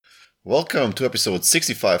Welcome to episode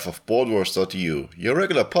 65 of BoardWars.eu, your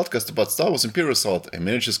regular podcast about Star Wars Imperial Assault, a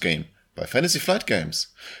miniatures game by Fantasy Flight Games.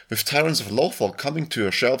 With Tyrants of Lothal coming to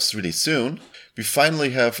your shelves really soon, we finally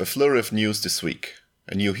have a flurry of news this week.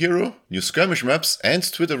 A new hero, new skirmish maps,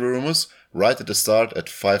 and Twitter rumors right at the start at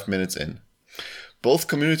 5 minutes in. Both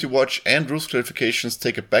Community Watch and rules clarifications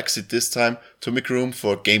take a backseat this time to make room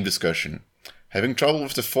for game discussion. Having trouble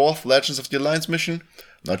with the 4th Legends of the Alliance mission?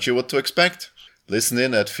 Not sure what to expect? Listen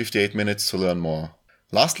in at 58 minutes to learn more.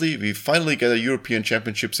 Lastly, we finally get a European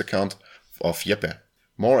Championships account of Jeppe.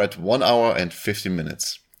 More at 1 hour and 15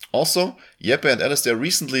 minutes. Also, Jeppe and Alistair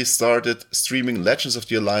recently started streaming Legends of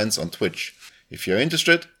the Alliance on Twitch. If you're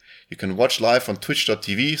interested, you can watch live on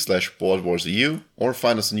twitch.tv/BoardWarsEU or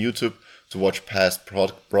find us on YouTube to watch past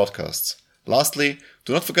broadcasts. Lastly,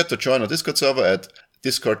 do not forget to join our Discord server at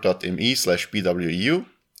discord.me/BWEU.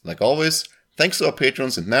 Like always, thanks to our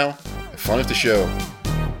patrons, and now, have fun with the show.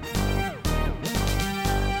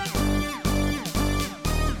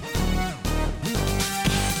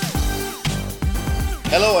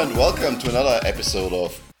 Hello and welcome to another episode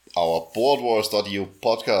of our BoardWars.eu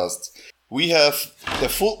podcast. We have the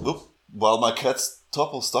full... my cat's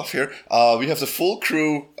topple stuff here. We have the full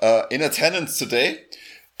crew in attendance today.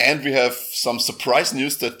 And we have some surprise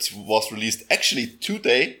news that was released actually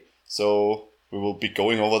today. So we will be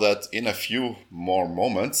going over that in a few more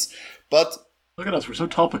moments. But look at us, we're so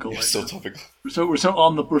topical. We're so topical. We're so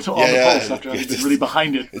on the pulse after having been really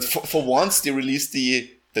behind it. For once, they released the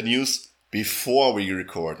news before we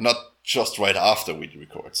record, not just right after we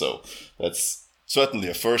record. So that's certainly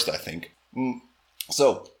a first, I think.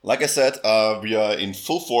 So, like I said, we are in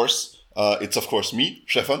full force. It's of course me,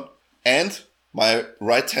 Stefan, and my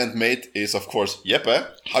right-hand mate is of course Jeppe.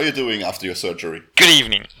 How are you doing after your surgery? Good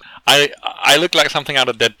evening. I look like something out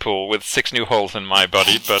of Deadpool with 6 new holes in my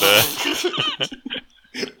body, but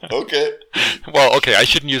Okay. Well, okay, I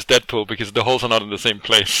shouldn't use Deadpool because the holes are not in the same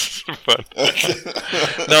place. But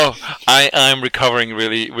no, I'm recovering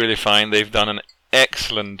really, really fine. They've done an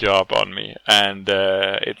excellent job on me, and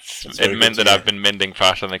it meant that I've been mending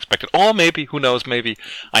faster than expected. Or maybe, who knows? Maybe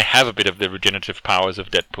I have a bit of the regenerative powers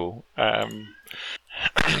of Deadpool.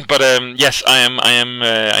 But yes, I am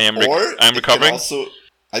recovering.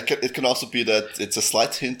 It can also be that it's a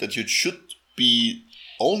slight hint that you should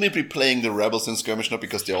only be playing the Rebels in Skirmish now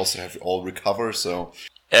because they also have all recover. So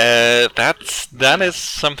that is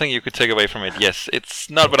something you could take away from it. Yes, it's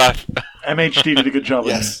not what I've. MHD did a good job.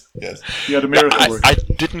 Yes. You had a miracle work. I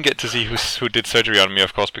didn't get to see who did surgery on me,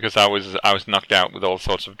 of course, because I was knocked out with all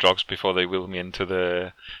sorts of drugs before they wheeled me into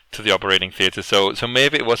the operating theater. So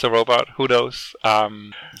maybe it was a robot. Who knows?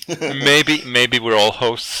 Maybe we're all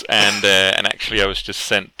hosts, and actually I was just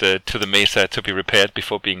sent to the Mesa to be repaired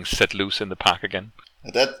before being set loose in the park again.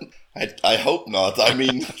 That I hope not. I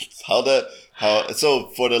mean,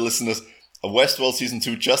 so for the listeners, Westworld season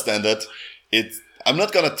 2 just ended. I'm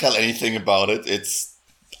not gonna tell anything about it.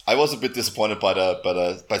 I was a bit disappointed by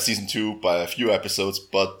season 2 by a few episodes,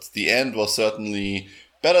 but the end was certainly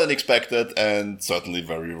better than expected and certainly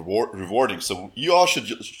very rewarding. So you all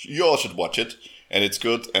should watch it, and it's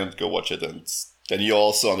good. And go watch it, and then you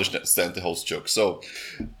also understand the host joke. So,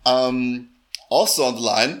 also on the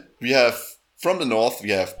line we have from the north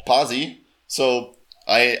we have Pasi. So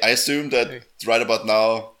I assume that right about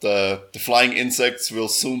now the flying insects will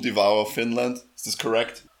soon devour Finland. Is this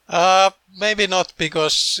correct? Maybe not,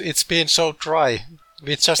 because it's been so dry.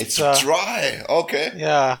 It's dry. Okay.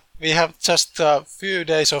 Yeah, we have just a few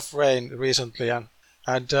days of rain recently, and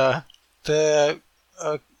the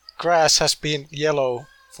grass has been yellow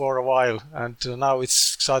for a while, and now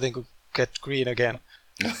it's starting to get green again.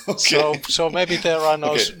 Okay. So maybe there are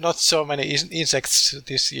not so many insects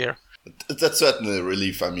this year. That's certainly a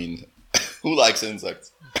relief. I mean, who likes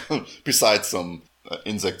insects? Besides some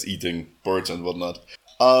insects eating birds and whatnot.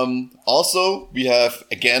 Also, we have,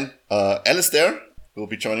 again, Alistair will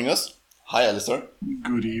be joining us. Hi, Alistair.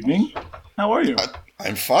 Good evening. How are you?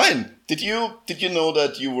 I'm fine. Did you know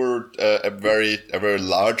that you were a very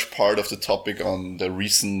large part of the topic on the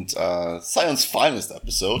recent Science Finest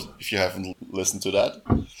episode, if you haven't listened to that?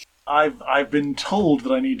 I've been told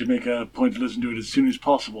that I need to make a point to listen to it as soon as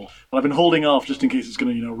possible, but I've been holding off just in case it's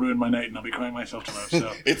going to ruin my night and I'll be crying myself to love.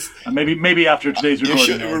 So maybe after today's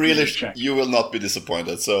recording, you will not be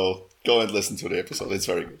disappointed. So go and listen to the episode; it's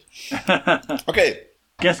very good. Okay,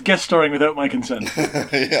 guest starring without my consent.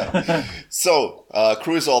 Yeah. So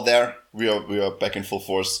crew is all there. We are back in full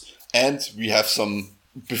force, and we have some.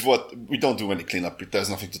 Before we don't do any cleanup, there's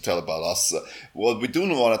nothing to tell about us. What we do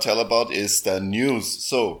want to tell about is the news.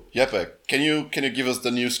 So, Jeppe, can you give us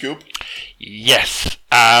the news scoop? Yes.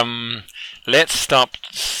 let's start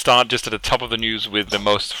just at the top of the news with the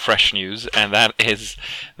most fresh news, and that is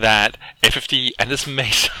that FFG, and this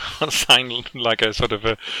may sound like a sort of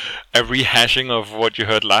a rehashing of what you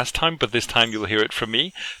heard last time, but this time you'll hear it from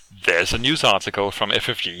me. There's a news article from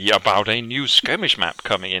FFG about a new skirmish map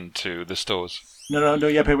coming into the stores. No,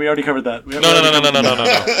 Jeppe, we already covered that. No,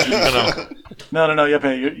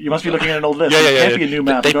 Jeppe, you must be looking at an old list. Yeah. It can't be a new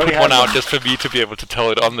map. They put one out just for me to be able to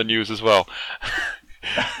tell it on the news as well.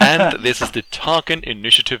 And this is the Tarkin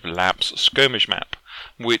Initiative Labs skirmish map,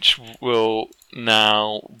 which will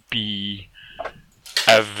now be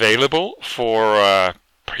available for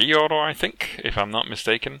pre-order, I think, if I'm not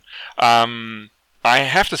mistaken. I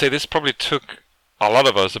have to say this probably took a lot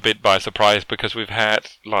of us a bit by surprise, because we've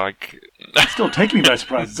had, like... It's still taking me by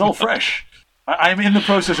surprise. It's all fresh. I'm in the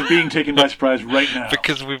process of being taken by surprise right now.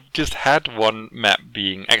 Because we've just had one map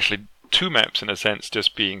being... Actually, two maps, in a sense,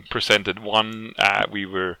 just being presented. One, we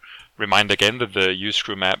were reminded again that the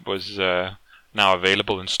U-Screw map was now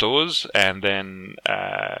available in stores. And then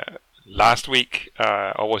last week,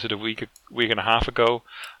 or was it a week and a half ago?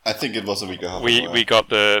 I think it was a week and a half ago. We got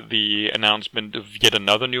the announcement of yet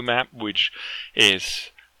another new map, which is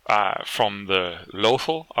from the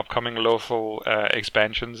upcoming Lothal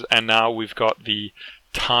expansions, and now we've got the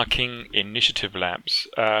Tarkin Initiative Labs,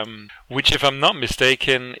 which, if I'm not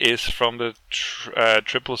mistaken, is from the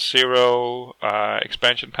 000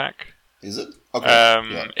 expansion pack. Is it?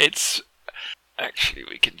 Okay. It's actually,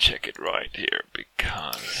 we can check it right here,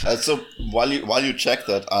 because so while you check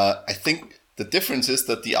that, I think the difference is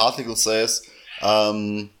that the article says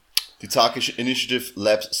the Tarkin Initiative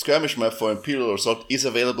Labs skirmish map for Imperial Assault is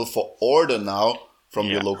available for order now from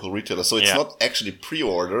your local retailer. So it's not actually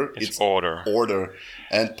pre-order, it's order.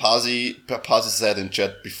 And Pazzi said in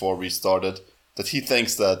chat before we started that he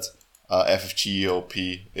thinks that FFG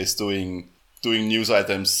EOP is doing news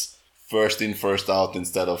items first in, first out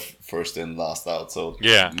instead of first in, last out. So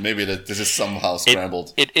maybe that this is somehow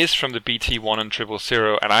scrambled. It is from the BT1 and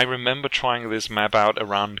 000, and I remember trying this map out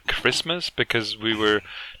around Christmas, because we were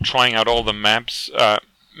trying out all the maps.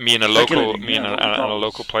 Me and a local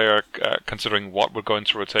player, considering what would go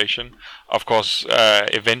into rotation. Of course,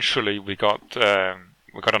 eventually we got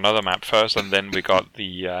another map first, and then we got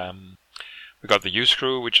the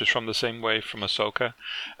U-Screw, which is from the same wave from Ahsoka.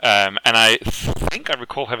 And I think I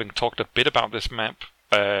recall having talked a bit about this map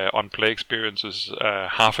on Play Experiences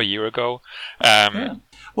half a year ago. Well,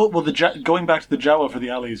 going back to the Jawa for the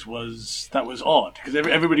Allies was odd, because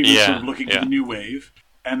everybody was sort of looking to the new wave.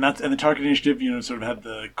 And the Tarkin Initiative, sort of had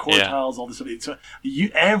the core tiles, all this stuff. So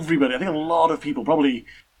everybody, I think a lot of people, probably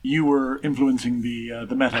you were influencing the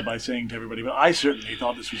meta by saying to everybody, but I certainly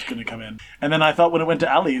thought this was going to come in. And then I thought when it went to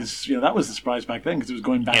Allies, that was the surprise back then, because it was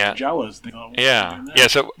going back to Jawas.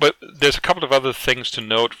 So, but there's a couple of other things to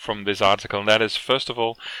note from this article, and that is, first of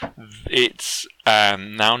all, it's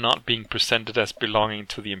now not being presented as belonging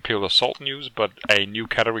to the Imperial Assault news, but a new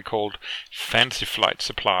category called Fantasy Flight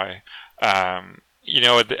Supply. At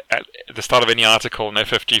the start of any article on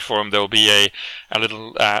FFG forum, there will be a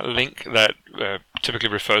little link that typically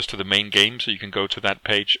refers to the main game, so you can go to that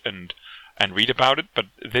page and read about it. But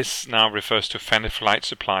this now refers to Fantasy Flight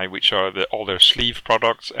Supply, which are all their sleeve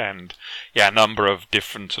products and a number of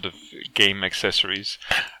different sort of game accessories.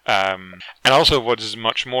 And also, what is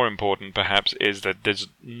much more important, perhaps, is that there's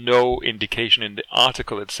no indication in the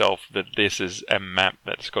article itself that this is a map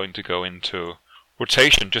that's going to go into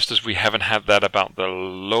rotation, just as we haven't had that about the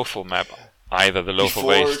Lothal map either, the Lothal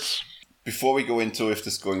Wastes. Before we go into if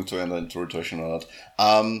this is going to end into rotation or not,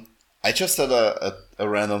 I just had a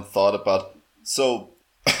random thought about, so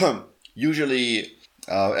usually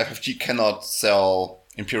FFG cannot sell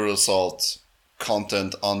Imperial Assault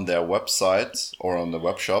content on their website or on the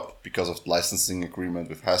web shop because of licensing agreement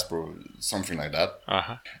with Hasbro, something like that.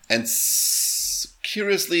 And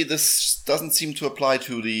curiously, this doesn't seem to apply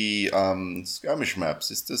to the skirmish maps.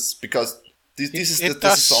 Is this because this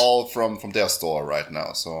is all from their store right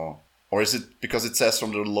now? So, or is it because it says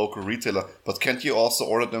from the local retailer? But can't you also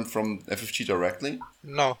order them from FFG directly?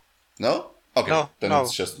 No. No? Okay, no, then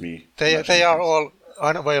it's just me. They are all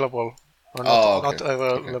unavailable. Or not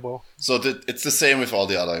available. Okay. So it's the same with all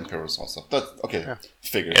the other Imperial Assault stuff. But okay,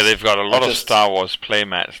 figures. Yeah, they've got a lot of Star Wars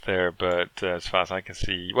playmats there, but as far as I can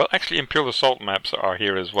see, well, actually, Imperial Assault maps are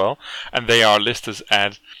here as well, and they are listed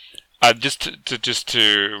as. Just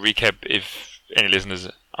to recap, if any listeners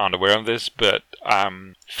aren't aware of this, but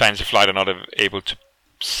Fantasy Flight are not able to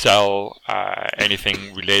sell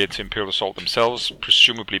anything related to Imperial Assault themselves,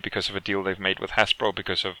 presumably because of a deal they've made with Hasbro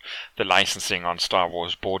because of the licensing on Star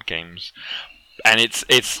Wars board games. And it's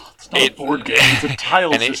not a board game, it's a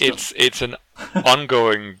tile and system. It's an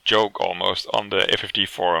ongoing joke almost on the FFG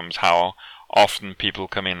forums how often people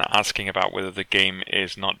come in asking about whether the game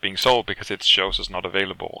is not being sold because it shows is not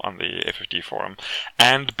available on the FFG forum.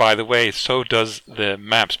 And by the way, so does the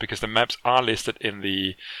maps, because the maps are listed in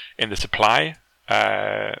the supply,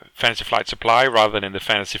 Fantasy Flight supply, rather than in the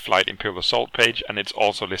Fantasy Flight Imperial Assault page, and it's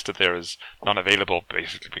also listed there as not available,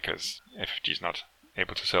 basically because FFG is not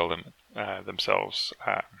able to sell them themselves.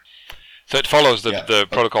 So it follows the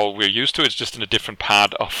protocol we're used to. It's just in a different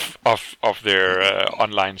part of their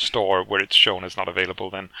online store where it's shown as not available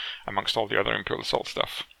than amongst all the other Imperial Assault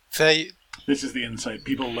stuff. This is the insight.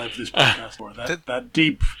 People love this podcast for. That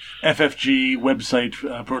deep FFG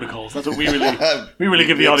website protocols. That's what we really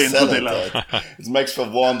give the audience what they love. It makes for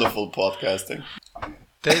wonderful podcasting.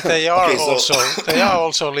 They are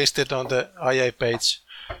also listed on the IA page.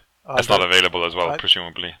 That's not available as well,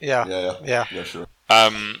 presumably. Yeah, sure.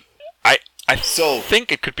 I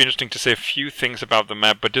think it could be interesting to say a few things about the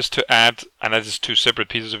map, but just to add, and that is two separate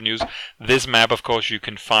pieces of news, this map, of course, you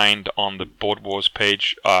can find on the Board Wars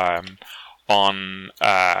page on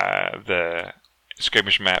the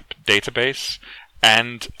Skirmish Map database.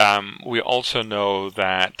 And we also know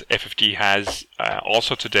that FFG has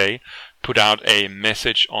also today put out a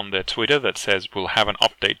message on their Twitter that says we'll have an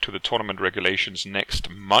update to the tournament regulations next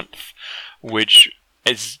month, which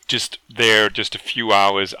is just there just a few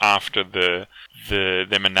hours after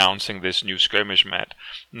them announcing this new skirmish map.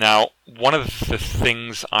 Now, one of the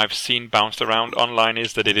things I've seen bounced around online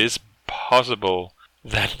is that it is possible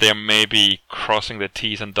that they're maybe crossing their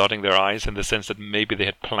T's and dotting their I's, in the sense that maybe they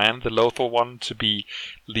had planned the Lothal one to be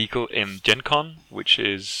legal in Gen Con, which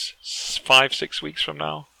is 5-6 weeks from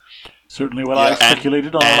now. Certainly what I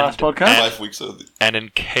speculated on the last podcast. 5 weeks. And in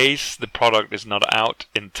case the product is not out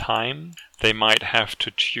in time, they might have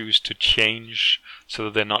to choose to change so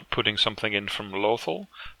that they're not putting something in from Lothal,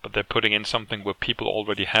 but they're putting in something where people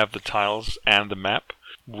already have the tiles and the map,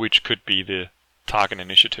 which could be the Targon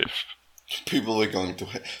Initiative. People are going to...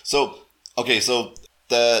 So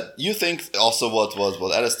you think also what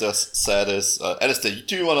Alistair said is... Alistair,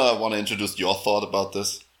 do you want to introduce your thought about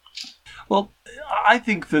this? Well, I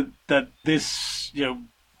think that this,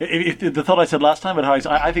 if the thought I said last time about how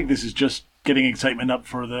I think this is just getting excitement up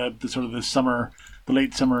for the sort of the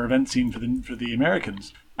late summer event scene for the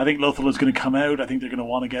Americans. I think Lothal is going to come out. I think they're going to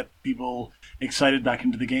want to get people excited back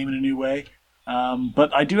into the game in a new way.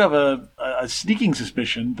 But I do have a sneaking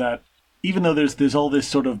suspicion that even though there's all this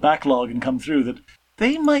sort of backlog and come through, that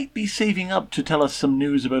they might be saving up to tell us some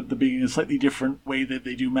news about there being a slightly different way that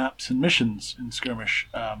they do maps and missions in Skirmish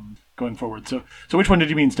going forward. So which one did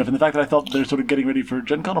you mean, Stefan? The fact that I thought they're sort of getting ready for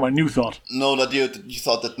Gen Con, or my new thought? No, that you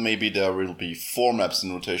thought that maybe there will be 4 maps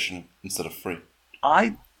in rotation instead of 3.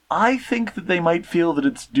 I think that they might feel that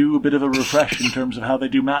it's due a bit of a refresh in terms of how they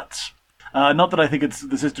do mats. Not that I think it's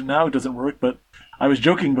the system now doesn't work, but I was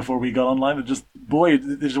joking before we got online that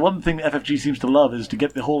there's one thing FFG seems to love is to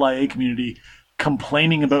get the whole IA community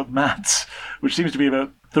complaining about mats, which seems to be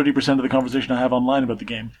about 30% of the conversation I have online about the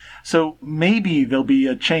game. So maybe there'll be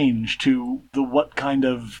a change to what kind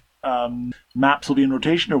of maps will be in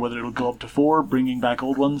rotation, or whether it'll go up to 4, bringing back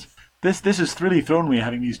old ones. This has really thrown me,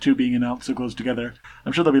 having these two being announced so close together.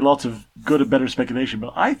 I'm sure there'll be lots of good and better speculation,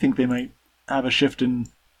 but I think they might have a shift in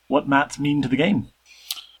what mats mean to the game.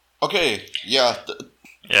 Okay, yeah.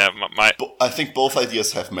 I think both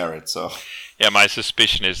ideas have merit, so... Yeah, my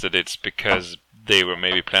suspicion is that it's because they were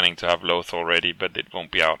maybe planning to have Lothal already, but it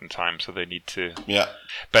won't be out in time, so they need to... Yeah.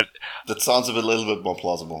 But that sounds a little bit more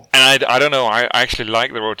plausible. And I don't know, I actually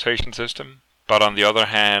like the rotation system, but on the other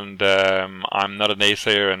hand, I'm not a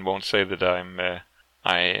naysayer and won't say that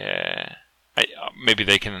maybe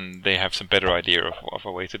they have some better idea of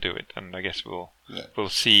a way to do it, and I guess we'll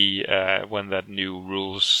see when that new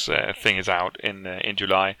rules thing is out in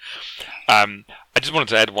July. I just wanted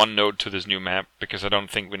to add one note to this new map, because I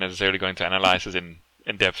don't think we're necessarily going to analyze it in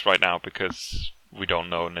depth right now, because we don't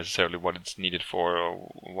know necessarily what it's needed for or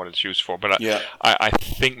what it's used for. But I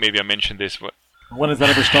think maybe I mentioned this. When has that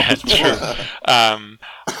ever stopped us before?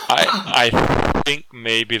 I think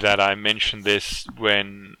maybe that I mentioned this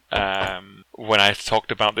when I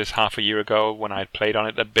talked about this half a year ago when I played on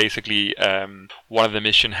it, that basically one of the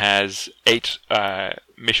mission has 8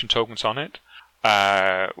 mission tokens on it,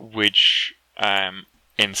 which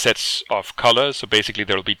in sets of colors. So basically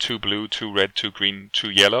there will be 2 blue, 2 red, 2 green,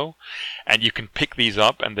 2 yellow, and you can pick these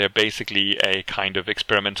up, and they're basically a kind of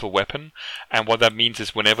experimental weapon. And what that means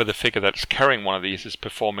is whenever the figure that's carrying one of these is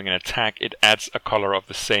performing an attack, it adds a die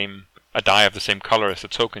of the same color as the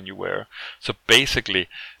token you wear. So basically,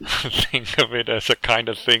 think of it as a kind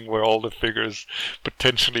of thing where all the figures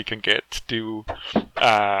potentially can get to do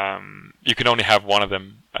you can only have one of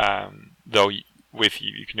them, though with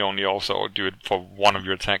you can only also do it for one of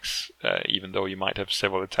your attacks, even though you might have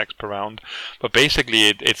several attacks per round. But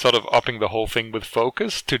basically, it's sort of upping the whole thing with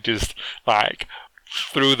focus to just like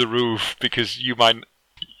through the roof, because you might.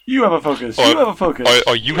 You have a focus. You have a focus.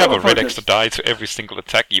 Or you have a red extra die to every single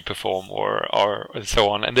attack you perform, or so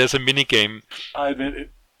on. And there's a mini game. I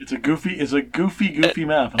admit it's a goofy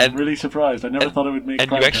map. I'm really surprised. I never thought it would make.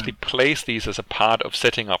 And you actually place these as a part of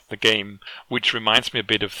setting up the game, which reminds me a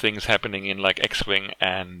bit of things happening in like X-Wing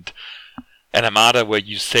and Armada, where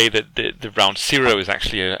you say that the round 0 is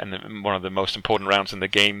actually one of the most important rounds in the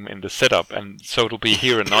game in the setup, and so it'll be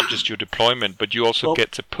here and not just your deployment, but you also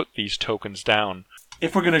get to put these tokens down.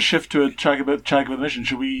 If we're going to shift to a track about the mission,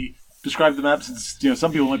 should we describe the map, since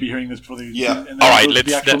some people might be hearing this before they... Yeah. All right,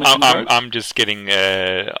 I'm just getting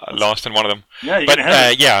lost in one of them.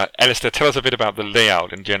 Yeah, Alistair, tell us a bit about the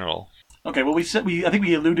layout in general. Okay, well, I think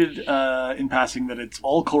we alluded in passing that it's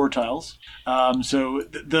all core tiles. So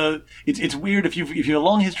it's weird if you have a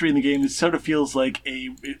long history in the game. This sort of feels like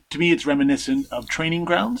to me, it's reminiscent of training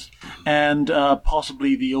grounds and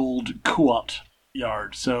possibly the old Kuat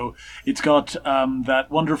yard. So it's got that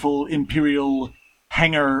wonderful Imperial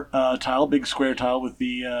hangar tile, big square tile with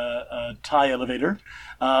the tie elevator,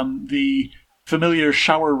 the familiar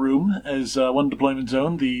shower room as one deployment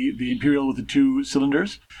zone, the Imperial with the 2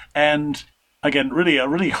 cylinders, and again, a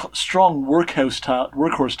really strong workhorse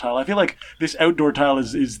tile. I feel like this outdoor tile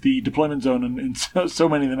is the deployment zone in so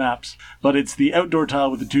many of the maps, but it's the outdoor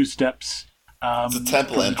tile with the 2 steps. The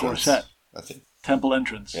temple entrance, I think. Temple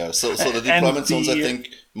entrance. Yeah, so the deployment zones, I think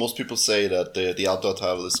most people say that the outdoor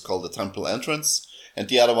tile is called the temple entrance, and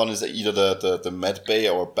the other one is either the med bay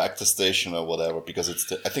or back to station or whatever, because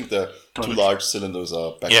I think the 2 large cylinders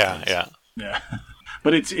are back to station. Yeah.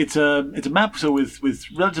 But it's a map with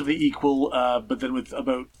relatively equal, but then with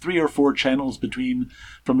about 3 or 4 channels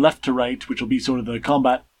from left to right, which will be sort of the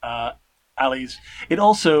combat alleys. It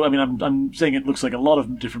also, I'm saying it looks like a lot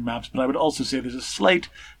of different maps, but I would also say there's a slight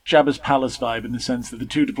Jabba's Palace vibe in the sense that the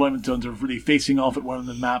 2 deployment zones are really facing off at one end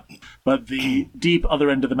of the map, but the deep other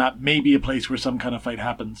end of the map may be a place where some kind of fight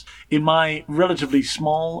happens. In my relatively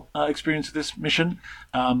small experience of this mission,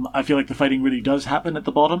 I feel like the fighting really does happen at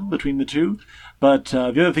the bottom between the 2, but the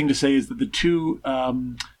other thing to say is that the 2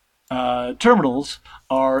 terminals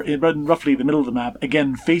are in roughly the middle of the map,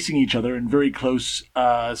 again facing each other in very close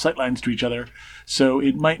sightlines to each other. So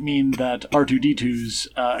it might mean that R2-D2's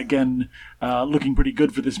again looking pretty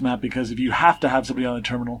good for this map, because if you have to have somebody on the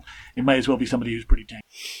terminal, it might as well be somebody who's pretty tanky.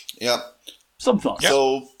 Yeah. Some thoughts.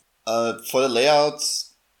 So for the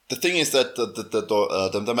layouts, the thing is that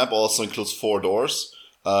the map also includes 4 doors.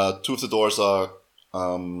 2 of the doors are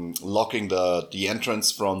locking the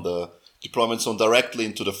entrance from the deployment zone directly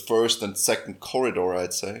into the first and second corridor,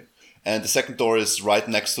 I'd say. And the second door is right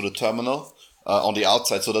next to the terminal on the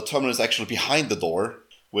outside. So the terminal is actually behind the door,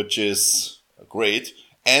 which is great.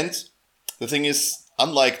 And the thing is,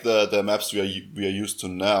 unlike the maps we are used to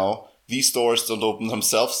now, these doors don't open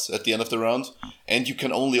themselves at the end of the round. And you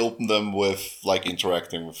can only open them with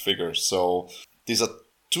interacting with figures. So these are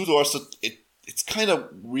 2 doors that it's kind of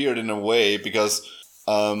weird in a way, because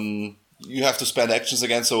you have to spend actions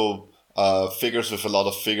again. So figures with a lot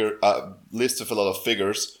of lists with a lot of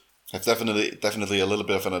figures have definitely a little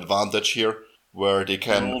bit of an advantage here, where they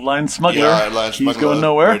can line smuggler. He's going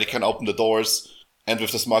nowhere. Where they can open the doors, and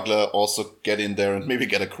with the smuggler also get in there and maybe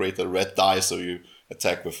create a red die, so you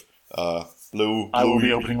attack with blue. I will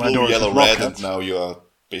be opening my doors yellow, with red, rockets. and now you are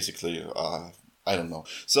basically I don't know.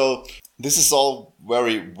 So this is all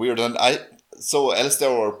very weird, and so Alistair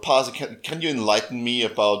or Paz, can you enlighten me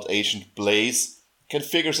about Ancient Blaze? Can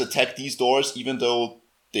figures attack these doors even though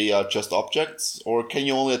they are just objects, or can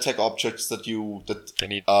you only attack objects that they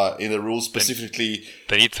need in the rules specifically?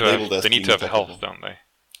 They need to have health, don't they?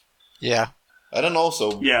 Yeah. I don't know.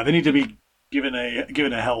 So yeah, they need to be given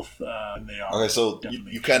a health. And they are. Okay, so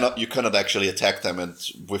you cannot actually attack them, and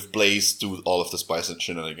with Blaze do all of the spice and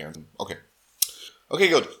shenanigans. Okay,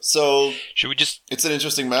 good. So it's an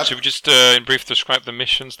interesting map. Should we just in brief describe the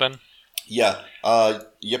missions then? Yeah.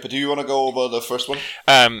 But do you want to go over the first one?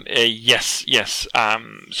 Yes.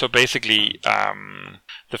 So basically,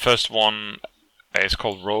 the first one is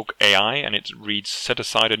called Rogue AI, and it reads: set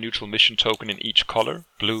aside a neutral mission token in each color,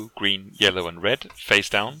 blue, green, yellow, and red, face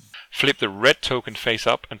down. Flip the red token face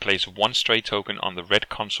up and place 1 stray token on the red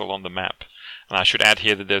console on the map. And I should add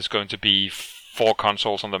here that there's going to be 4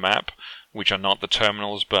 consoles on the map, which are not the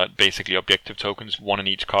terminals, but basically objective tokens, 1 in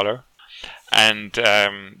each color. And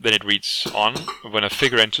then it reads on, when a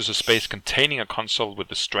figure enters a space containing a console with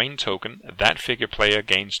the strain token, that figure player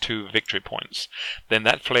gains 2 victory points. Then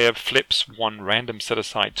that player flips 1 random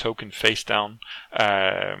set-aside token face down,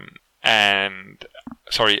 a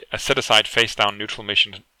set-aside face-down neutral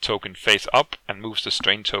mission token face-up, and moves the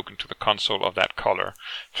strain token to the console of that color.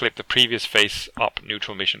 Flip the previous face-up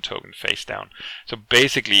neutral mission token face-down. So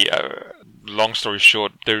basically, long story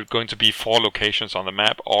short, there are going to be 4 locations on the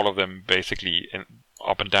map, all of them basically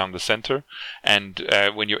up and down the center. And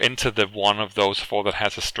when you enter the one of those 4 that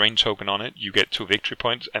has a strain token on it, you get 2 victory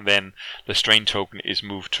points, and then the strain token is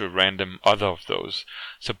moved to a random other of those.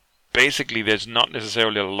 So basically, there's not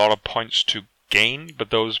necessarily a lot of points to gain, but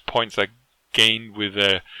those points are gained with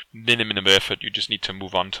a minimum effort. You just need to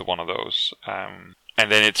move on to one of those, and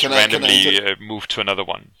then it's randomly moved to another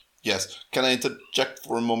one. Yes. Can I interject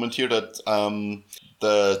for a moment here that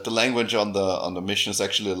the language on the mission is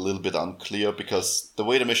actually a little bit unclear, because the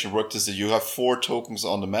way the mission works is that you have 4 tokens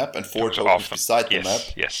on the map and 4 tokens beside the map.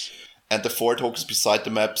 Yes. And the 4 tokens beside the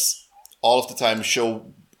maps all of the time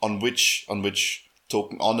show on which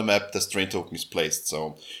token on the map the strain token is placed.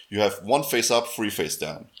 So you have 1 face up, 3 face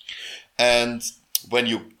down. And when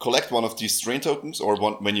you collect one of these strain tokens, or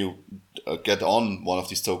when you get on one of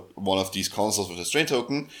these consoles with a strain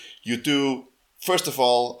token, you do, first of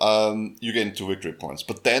all, you gain 2 victory points.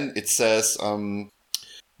 But then it says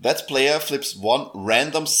that player flips 1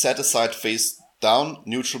 random set-aside face down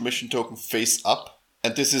neutral mission token face up.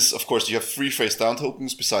 And this is, of course, you have 3 face down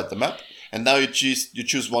tokens beside the map. And now you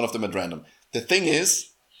choose one of them at random. The thing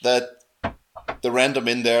is that the random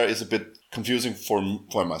in there is a bit confusing for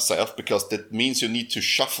myself, because that means you need to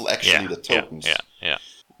shuffle the tokens.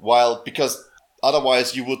 Because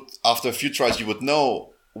otherwise you would, after a few tries, you would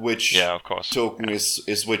know which token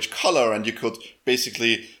is which color, and you could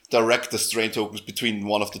basically direct the strain tokens between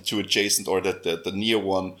one of the 2 adjacent or the near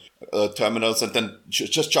one terminals, and then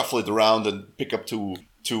just shuffle it around and pick up two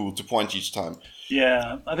point each time.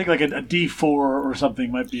 Yeah, I think like a D4 or something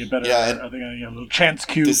might be a better. I think a little chance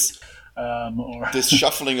cube. This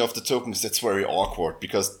shuffling of the tokens, that's very awkward,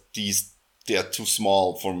 because they are too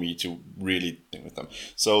small for me to really think with them.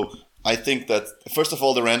 So I think that, first of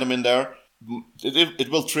all, the random in there, it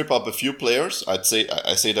will trip up a few players. I say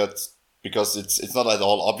that because it's not at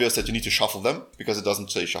all obvious that you need to shuffle them, because it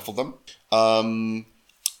doesn't say shuffle them.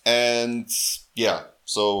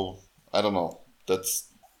 So I don't know.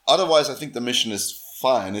 Otherwise, I think the mission is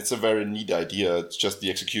fine. It's a very neat idea. It's just the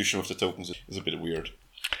execution of the tokens is a bit weird.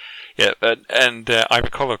 Yeah, and I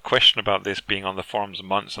recall a question about this being on the forums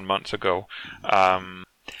months and months ago.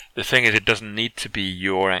 The thing is, it doesn't need to be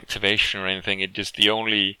your activation or anything. It just, the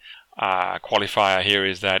only qualifier here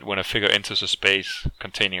is that when a figure enters a space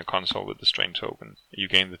containing a console with the strain token, you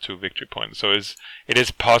gain the 2 victory points. So it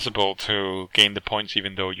is possible to gain the points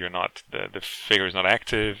even though you're not, the figure is not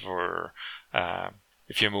active, or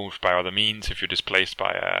if you're moved by other means, if you're displaced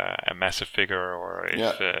by a massive figure, or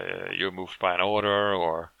if you're moved by an order,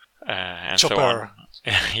 or and Chopper.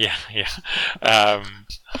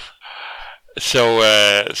 So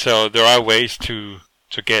on. So there are ways to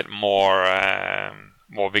get more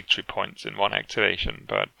victory points in one activation,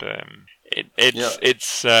 but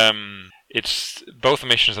it's both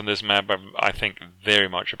missions on this map are, I think, very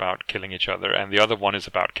much about killing each other, and the other one is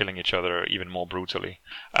about killing each other even more brutally.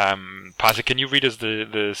 Pasi, can you read us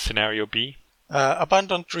the scenario B?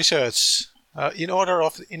 Abandoned research. In order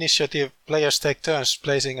of initiative, players take turns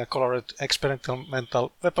placing a colored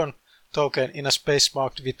experimental weapon token in a space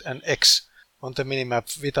marked with an X on the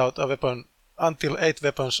minimap without a weapon until 8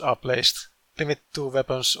 weapons are placed. Limit 2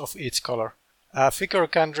 weapons of each color. A figure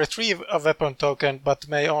can retrieve a weapon token but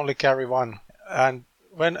may only carry 1. And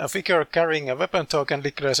when a figure carrying a weapon token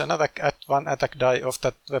declares an attack, add 1 attack die of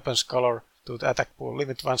that weapon's color to the attack pool.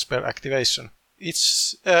 Limit 1 per activation.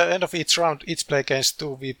 End of each round, each player gains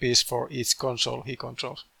 2 VPs for each console he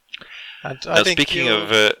controls. And I think speaking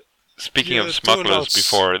of smugglers,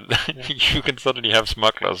 before you can suddenly have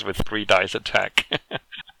smugglers with 3 dice attack.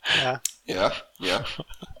 Yeah.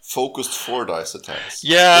 Focused 4 dice attacks.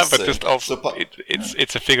 Yeah, but just also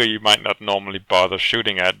it's a figure you might not normally bother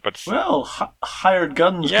shooting at. But hired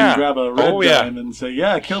guns can grab a red dime and say,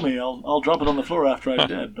 "Yeah, kill me. I'll drop it on the floor after I'm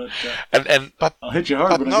dead." But I'll hit you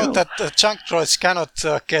hard. But note that the junk droids cannot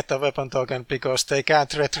get a weapon token because they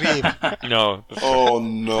can't retrieve. No. Oh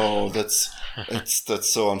no, that's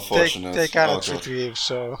so unfortunate. They cannot retrieve.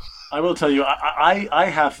 So. I will tell you, I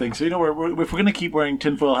have things. So, if we're going to keep wearing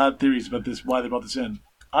tinfoil hat theories about this, why they brought this in,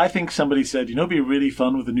 I think somebody said, it'd be really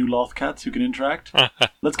fun with the new Loth cats who can interact.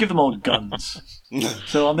 Let's give them all guns.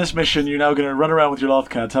 So on this mission, you're now going to run around with your Loth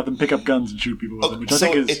cats, have them pick up guns and shoot people with them, which I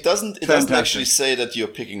think is it doesn't actually say that you're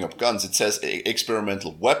picking up guns. It says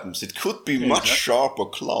experimental weapons. It could be much sharper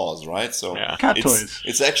claws, right? So cat toys.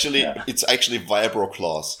 It's actually vibro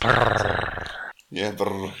claws. Yeah,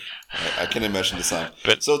 I can imagine the sound.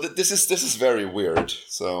 But so this is very weird.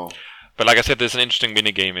 So. But like I said, there's an interesting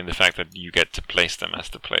minigame in the fact that you get to place them as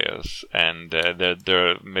the players, and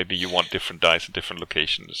there maybe you want different dice at different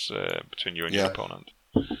locations between you and your opponent.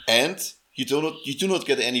 And you do not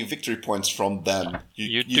get any victory points from them.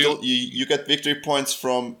 You get victory points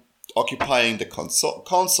from occupying the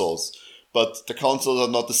consoles, but the consoles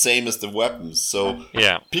are not the same as the weapons. So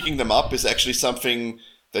picking them up is actually something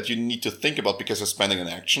that you need to think about because you're spending an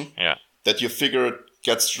action. Yeah. That you figure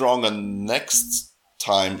gets stronger next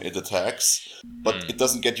time it attacks, but it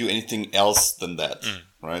doesn't get you anything else than that,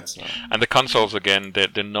 right? So. And the consoles, again,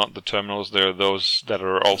 they're not the terminals. They're those that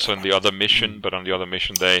are also in the other mission, but on the other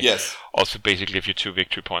mission they also basically give you 2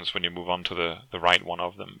 victory points when you move on to the right one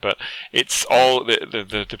of them. But it's all,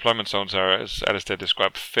 the deployment zones are, as Alistair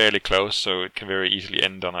described, fairly close, so it can very easily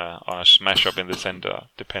end on a smash up in the center,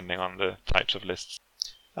 depending on the types of lists.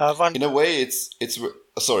 In a way, it's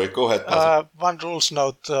sorry, go ahead. One rules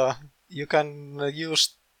note, you can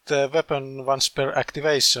use the weapon once per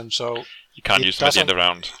activation, so you can't use it at the end of the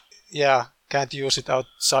round. Yeah, can't use it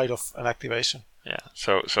outside of an activation. Yeah,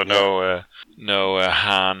 so no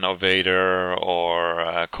Han or Vader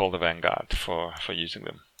or Call the Vanguard for using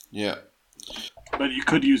them. Yeah. But you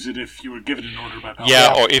could use it if you were given an order by Palpatine.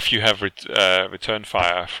 Yeah, or if you have return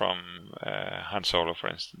fire from Han Solo, for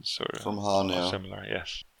instance, or from Han, or similar.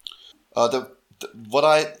 Yes.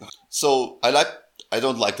 I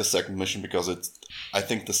don't like the second mission because I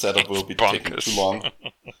think the setup will be taking too long.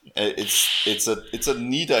 It's a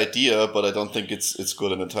neat idea, but I don't think it's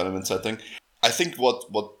good in a tournament setting. I think what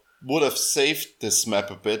would have saved this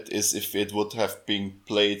map a bit is if it would have been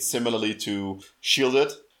played similarly to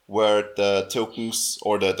Shielded, where the tokens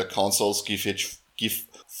or the consoles give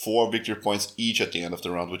 4 victory points each at the end of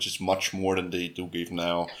the round, which is much more than they do give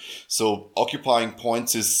now. So occupying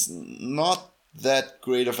points is not that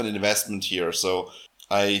great of an investment here. So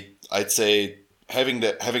I'd say having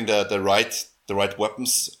the right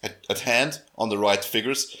weapons at hand on the right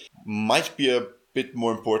figures might be a bit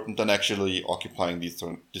more important than actually occupying these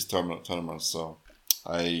tournaments. So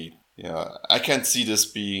I can't see this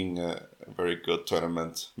being a very good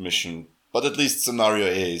tournament mission, but at least scenario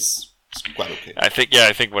A is quite okay. I think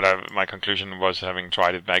my conclusion was, having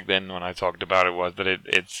tried it back then when I talked about it, was that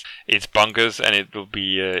it's bonkers and it will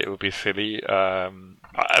be silly.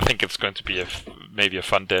 I think it's going to be maybe a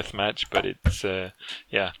fun death match, but it's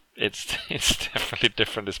definitely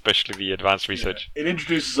different, especially the advanced research. It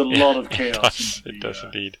introduces a lot of chaos. It does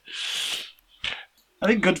indeed. I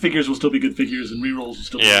think good figures will still be good figures, and rerolls will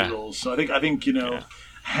still be rerolls. So I think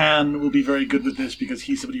Han will be very good with this because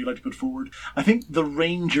he's somebody you like to put forward. I think the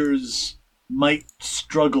Rangers might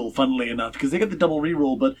struggle, funnily enough, because they get the double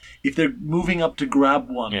reroll, but if they're moving up to grab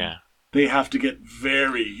one, they have to get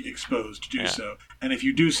very exposed to do so. And if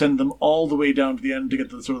you do send them all the way down to the end to get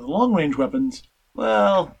the sort of the long-range weapons,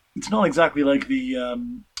 well, it's not exactly like the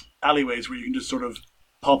alleyways where you can just sort of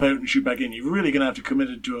pop out and shoot back in. You're really going to have to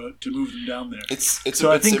commit to move them down there. It's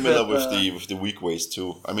so a bit similar with the weak ways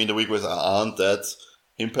too. I mean, the weak ways aren't that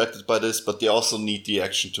impacted by this, but they also need the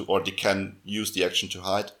action to, or they can use the action to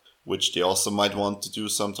hide, which they also might want to do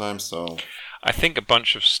sometimes. So I think a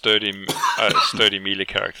bunch of sturdy melee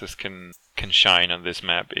characters can shine on this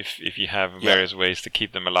map if you have various ways to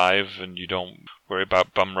keep them alive and you don't worry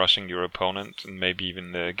about bum rushing your opponent and maybe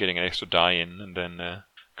even getting an extra die in and then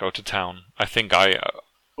go to town. I think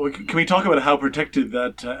can we talk about how protected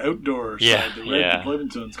that outdoor side, the red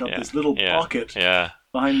deployment zone's got this little pocket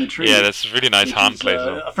behind the tree. Yeah, that's a really nice Han play.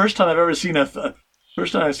 First time I've ever seen a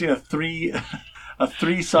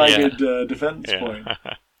three-sided defense point.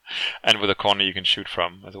 And with a corner you can shoot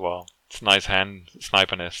from as well. It's a nice hand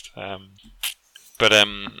sniper nest. But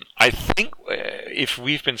I think if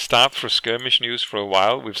we've been starved for skirmish news for a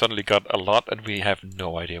while, we've suddenly got a lot, and we have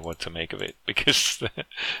no idea what to make of it because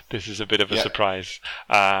this is a bit of a surprise.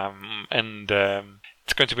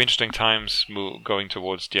 It's going to be interesting times going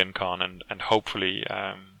towards Gen Con, and hopefully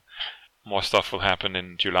more stuff will happen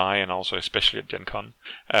in July, and also especially at Gen Con.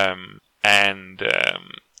 I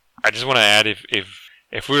just want to add,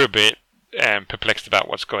 if we're a bit perplexed about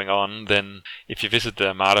what's going on, then if you visit the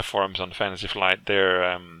Armada forums on Fantasy Flight,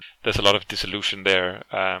 there's a lot of disillusion there.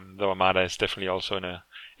 Though Armada is definitely also in a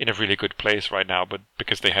really good place right now, but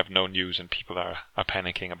because they have no news and people are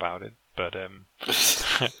panicking about it. But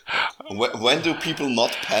when do people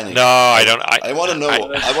not panic? No, I don't. I want to know.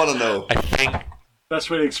 I want to know. I think that's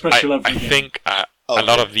really express your love. I think a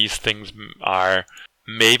lot of these things are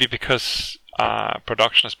maybe because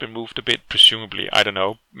production has been moved a bit. Presumably, I don't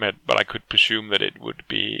know, but I could presume that it would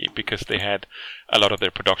be because they had a lot of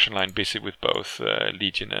their production line busy with both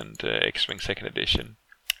Legion and X-Wing 2nd Edition.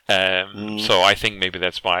 So I think maybe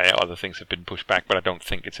that's why other things have been pushed back, but I don't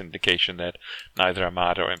think it's an indication that neither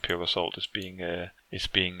Armada or Imperial Assault is being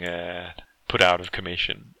put out of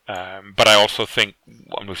commission. But I also think,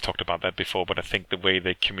 and we've talked about that before, but I think the way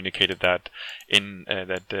they communicated that in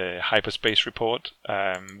that hyperspace report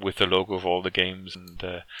with the logo of all the games and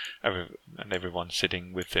everyone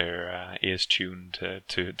sitting with their ears tuned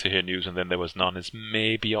to hear news, and then there was none, is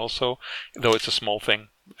maybe also, though it's a small thing,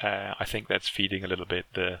 I think that's feeding a little bit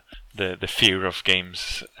the fear of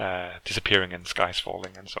games disappearing and skies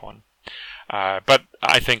falling and so on. But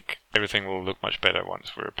I think everything will look much better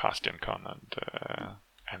once we're past Gen Con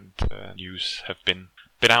and news have been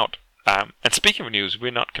out. And speaking of news,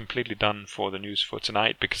 we're not completely done for the news for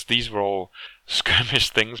tonight, because these were all skirmish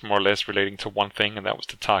things, more or less relating to one thing, and that was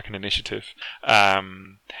the Tarkin Initiative.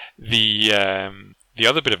 The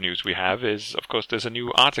other bit of news we have is, of course, there's a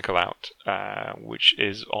new article out, which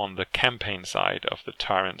is on the campaign side of the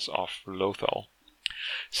Tyrants of Lothal.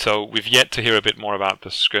 So we've yet to hear a bit more about the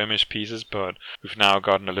skirmish pieces, but we've now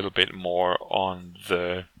gotten a little bit more on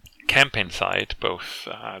the campaign side, both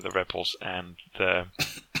the Rebels and the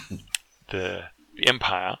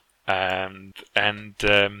Empire, and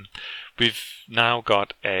we've now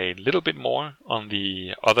got a little bit more on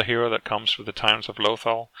the other hero that comes with the Tyrants of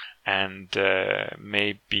Lothal, and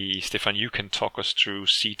maybe Stefan, you can talk us through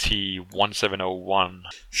CT-1701.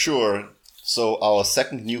 Sure. So our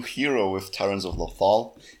second new hero with Tyrants of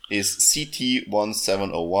Lothal is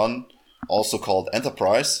CT-1701, also called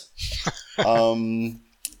Enterprise.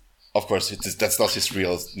 Of course, that's not his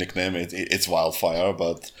real nickname. It's Wildfire,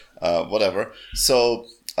 but whatever. So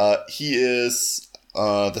he is.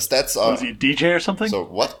 The stats are. Is he a DJ or something? So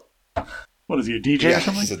what? What is he, a DJ or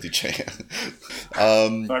something? He's a DJ.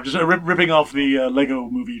 I'm just ripping off the Lego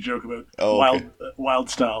movie joke about Wild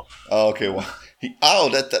Style. Oh, okay. Well,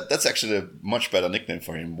 that's actually a much better nickname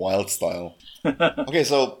for him, Wild Style. Okay,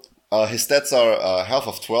 so his stats are health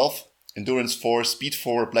of 12, endurance 4, speed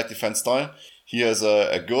 4, black defense style. He has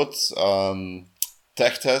a good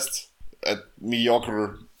tech test, a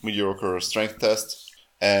mediocre strength test,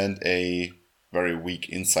 and a very weak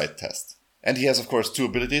insight test. And he has, of course, 2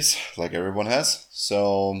 abilities, like everyone has.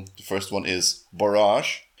 So the first one is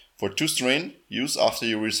Barrage. For 2 strain, use after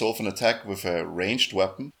you resolve an attack with a ranged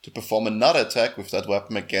weapon to perform another attack with that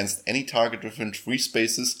weapon against any target within 3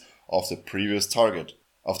 spaces of the previous target.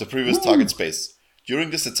 Target space. During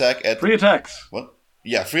this attack, add 3 attacks. What?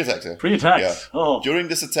 Yeah, 3 attacks. Yeah. 3 attacks. Yeah. Oh. During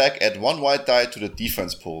this attack, add 1 white die to the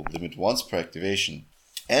defense pool, limit once per activation.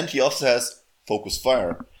 And he also has Focus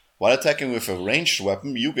Fire. While attacking with a ranged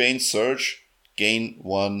weapon, you gain Surge, gain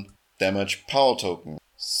 1 damage power token.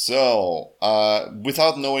 So,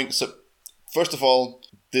 without knowing, so first of all,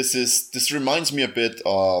 this reminds me a bit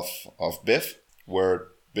of Biff, where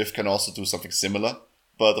Biff can also do something similar.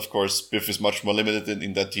 But of course, Biff is much more limited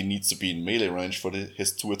in that he needs to be in melee range for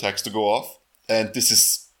his 2 attacks to go off. And this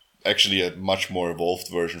is actually a much more evolved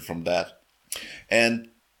version from that.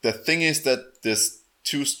 And the thing is that this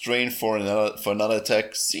 2 strain for another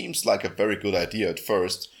attack seems like a very good idea at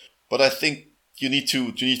first, but I think you need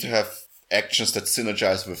to have actions that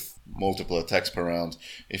synergize with multiple attacks per round.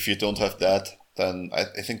 If you don't have that, then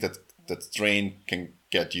I think that strain can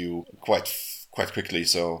get you quite quickly.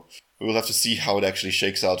 So we will have to see how it actually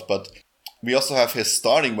shakes out. But we also have his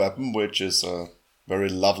starting weapon, which is a very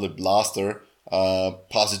lovely blaster.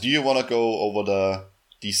 Pasi, do you want to go over the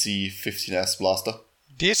DC-15S blaster?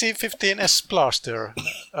 DC-15S blaster,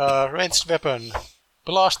 ranged weapon,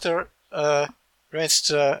 blaster,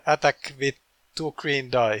 ranged attack with 2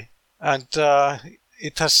 green die, and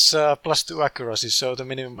it has +2 accuracy, so the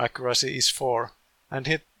minimum accuracy is 4. And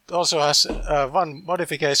it also has 1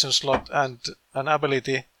 modification slot and an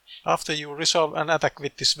ability. After you resolve an attack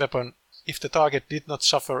with this weapon, if the target did not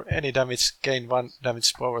suffer any damage, gain 1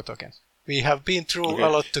 damage power token. We have been through a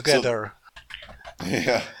lot together.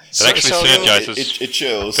 Yeah. It actually synergizes it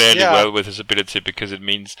shows fairly well with his ability, because it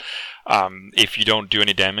means if you don't do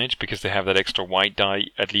any damage, because they have that extra white die,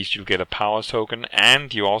 at least you get a power token,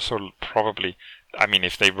 and you also probably, I mean,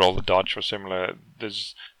 if they roll the dodge or similar,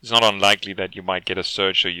 it's not unlikely that you might get a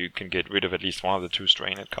surge, so you can get rid of at least one of the 2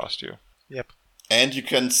 strain it cost you. Yep. And you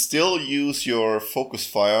can still use your Focus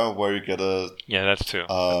Fire, where you get a that's true.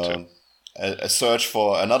 A search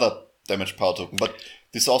for another damage power token. But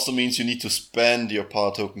this also means you need to spend your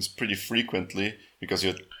power tokens pretty frequently because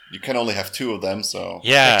you can only have 2 of them. So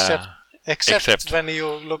yeah, except when you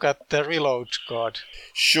look at the reload card.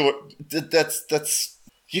 Sure, that's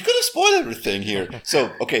you're gonna spoil everything here.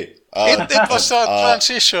 So okay, it was a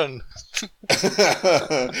transition.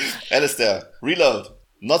 Alistair, reload.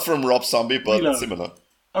 Not from Rob Zombie, but reload. Similar.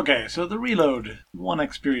 Okay, so the reload 1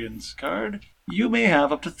 experience card, you may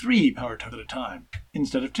have up to 3 power tokens at a time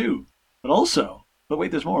instead of 2. But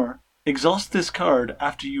wait, there's more. Exhaust this card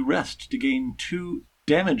after you rest to gain 2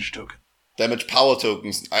 damage tokens. Damage power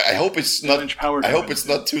tokens. I hope it's not. Damage power. I hope it's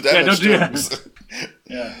not 2 damage tokens.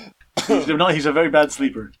 Yeah, he's a very bad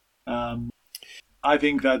sleeper. I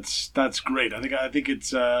think that's great. I think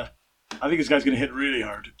it's. I think this guy's going to hit really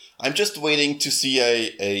hard. I'm just waiting to see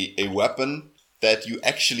a weapon that you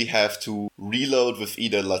actually have to reload with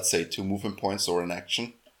either, let's say, 2 movement points or an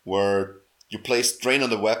action, where you place strain on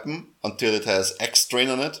the weapon until it has X strain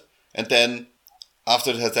on it, and then after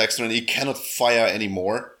it has X strain, it cannot fire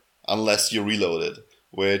anymore unless you reload it.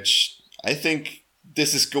 Which I think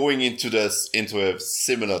this is going into a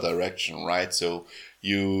similar direction, right? So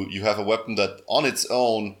you have a weapon that on its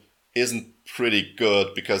own isn't pretty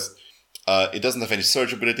good because it doesn't have any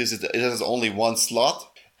surge abilities. It has only 1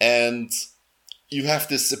 slot, and you have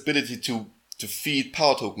this ability to feed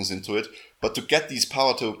power tokens into it. But to get these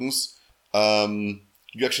power tokens,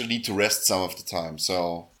 you actually need to rest some of the time.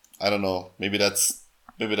 So I don't know. Maybe that's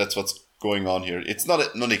what's going on here. It's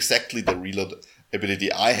not exactly the reload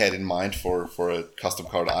ability I had in mind for a custom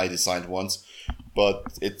card I designed once,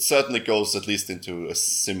 but it certainly goes at least into a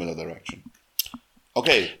similar direction.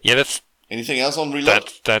 Okay. Yeah, that's. Anything else on reload?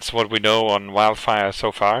 That's what we know on Wildfire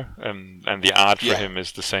so far, and the art for him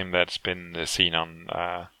is the same that's been seen on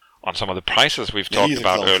some of the prices we've talked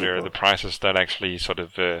about earlier. The prices that actually sort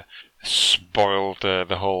of spoiled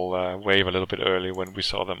the whole wave a little bit early when we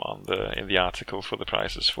saw them in the article for the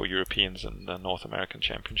prices for Europeans and North American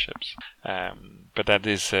championships. But that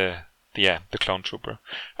is the Clone Trooper.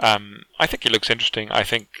 I think it looks interesting. I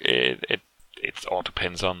think it all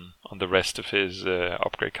depends on the rest of his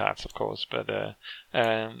upgrade cards, of course. But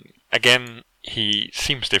again, he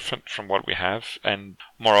seems different from what we have, and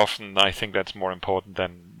more often I think that's more important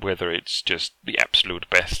than whether it's just the absolute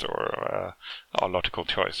best or a logical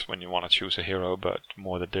choice when you want to choose a hero, but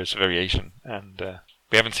more that there's variation, and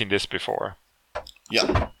we haven't seen this before.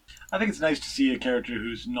 Yeah. I think it's nice to see a character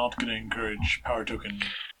who's not going to encourage power token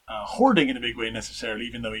hoarding in a big way necessarily,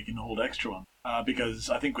 even though he can hold extra one. Because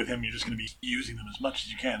I think with him you're just going to be using them as much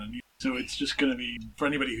as you can, and so it's just going to be, for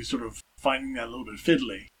anybody who's sort of finding that a little bit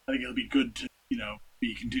fiddly, I think it'll be good to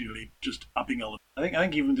be continually just upping all of it. I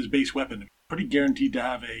think even with his base weapon, it's pretty guaranteed to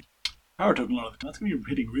have a power token a lot of the time. That's going to be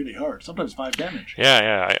hitting really hard, sometimes 5 damage.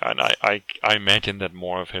 Yeah. I imagine that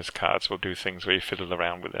more of his cards will do things where you fiddle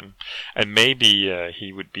around with him, and maybe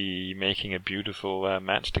he would be making a beautiful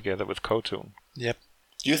match together with Khotun. Yep.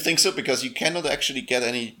 Do you think so? Because you cannot actually get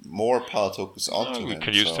any more power tokens onto him. We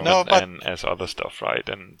can use them as other stuff, right?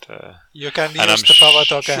 And you can use the power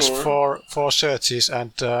tokens for searches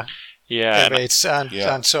and evades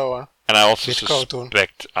and so on. And I also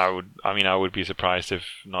suspect I would be surprised if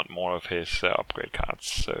not more of his upgrade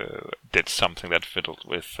cards did something that fiddled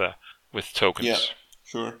with tokens. Yeah,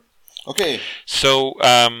 sure. Okay. So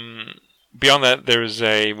beyond that, there's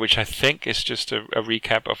which I think is just a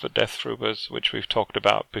recap of the Death Troopers, which we've talked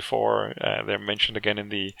about before. They're mentioned again in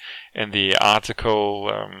the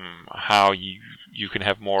article, how you can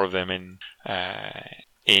have more of them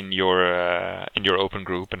in your open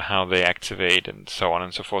group and how they activate and so on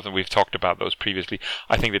and so forth. And we've talked about those previously.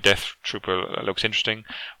 I think the Death Trooper looks interesting.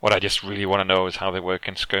 What I just really want to know is how they work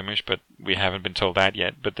in skirmish, but we haven't been told that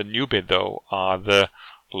yet. But the new bit though are the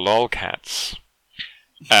lolcats.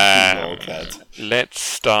 Let's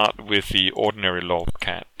start with the ordinary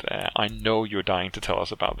lolcat. I know you're dying to tell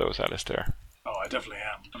us about those, Alistair. Oh, I definitely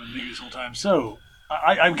am. I've been thinking this whole time. So,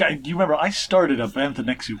 you remember I started a Bantha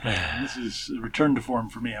Nexu play, and this is a return to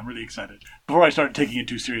form for me. I'm really excited. Before I started taking it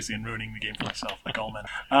too seriously and ruining the game for myself, like all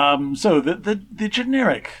men. So the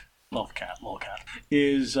generic lolcat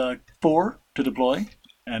is 4 to deploy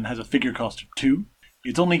and has a figure cost of 2.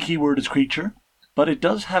 Its only keyword is creature, but it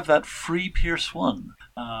does have that free Pierce 1.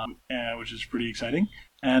 Which is pretty exciting,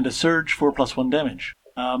 and a surge for +1 damage.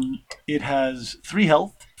 It has 3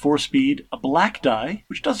 health, 4 speed, a black die,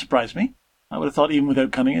 which does surprise me. I would have thought even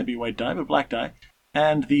without cunning it'd be white die, but black die,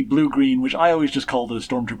 and the blue-green, which I always just call the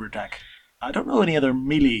Stormtrooper attack. I don't know any other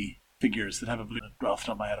melee figures that have a blue. Well, off the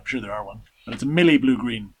top of my head, I'm sure there are one, but it's a melee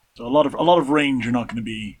blue-green, so a lot of range you're not going to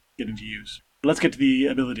be getting to use. But let's get to the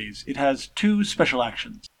abilities. It has 2 special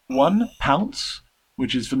actions. 1, Pounce,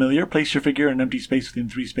 which is familiar. Place your figure in an empty space within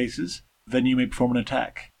 3 spaces. Then you may perform an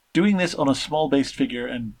attack. Doing this on a small based figure,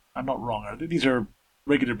 and I'm not wrong, these are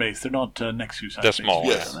regular base. They're not Nexus. They're small.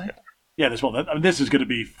 Yes. Yeah, they're small. This is going to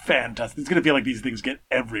be fantastic. It's going to feel like these things get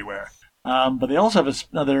everywhere. But they also have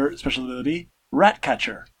another special ability, Rat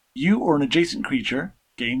Catcher. You or an adjacent creature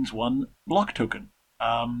gains 1 block token.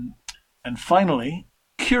 And finally,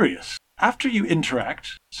 Curious. After you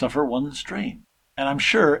interact, suffer 1 strain. And I'm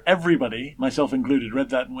sure everybody, myself included, read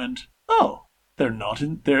that and went, "Oh, they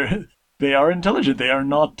are intelligent. They are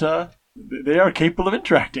not. They are capable of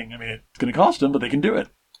interacting. I mean, it's going to cost them, but they can do it."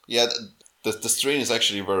 Yeah, the strain is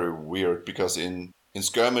actually very weird because in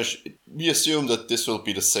Skirmish, we assume that this will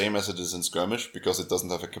be the same as it is in Skirmish because it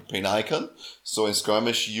doesn't have a campaign icon. So in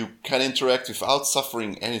Skirmish, you can interact without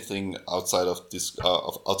suffering anything outside of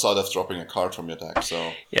dropping a card from your deck.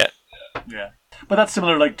 So yeah. But that's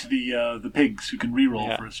similar, like to the pigs who can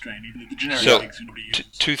reroll for a strain, even the generic pigs who nobody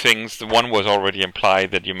uses. Two things. The one was already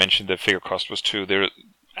implied that you mentioned the figure cost was 2 there,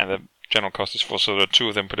 and the general cost is 4. So there are 2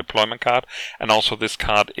 of them per deployment card, and also this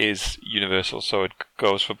card is universal, so it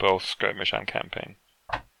goes for both Skirmish and campaign.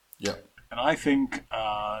 Yeah. And I think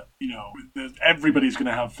everybody's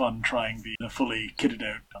going to have fun trying the fully kitted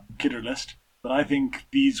out kidder list, but I think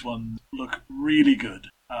these ones look really good.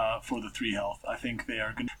 For the 3 health. I think they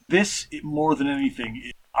are good. This, more than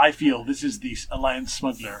anything, I feel this is the Alliance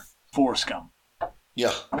Smuggler for Scum.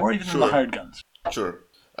 Yeah. Or even the hired guns. Sure.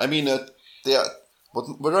 I mean,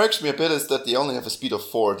 what irks me a bit is that they only have a speed of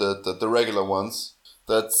 4, the regular ones.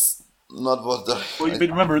 That's not what the... Well, but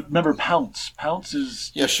remember Pounce. Pounce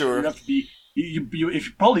is... Yeah, sure. You have to be... if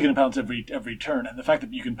you're probably going to pounce every turn, and the fact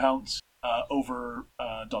that you can pounce over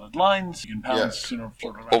dotted lines, you can pounce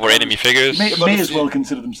over enemy figures. May as well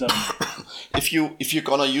consider them 7. If you're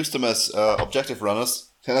gonna use them as objective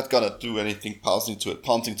runners, they're not gonna do anything pouncing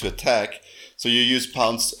to attack. So you use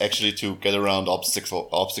pounce actually to get around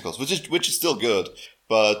obstacles, which is still good.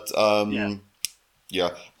 But yeah.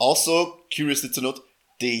 Also, curiously to note,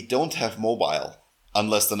 they don't have mobile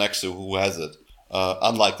unless the Nexu who has it.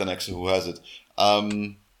 Unlike the Nexu who has it.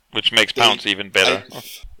 Which makes pounce even better.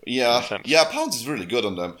 Pounce is really good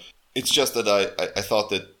on them. It's just that I thought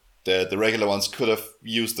that the regular ones could have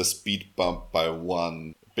used the speed bump by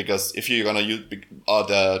 1 because if you're gonna use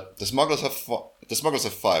the smugglers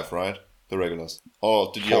have 5, right? The regulars.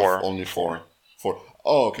 Oh, did you have only 4? 4.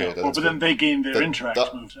 Oh, okay. But then they gain their interact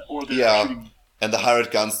moves or their shooting. And the hired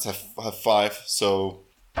guns have 5. So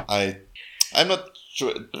I'm not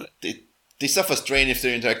sure they suffer strain if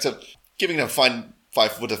they interact. So giving them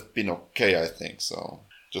 5 would have been okay, I think. So.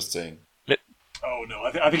 Just saying. Oh no!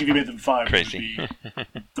 I think if you made them 5, crazy. It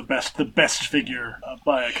would be the best figure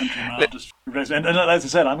by a country mile. And as I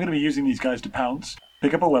said, I'm going to be using these guys to pounce,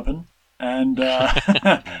 pick up a weapon, and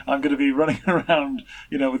I'm going to be running around,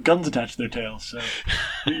 with guns attached to their tails. So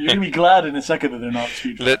you're going to be glad in a second that they're not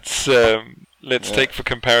speed. Let's take for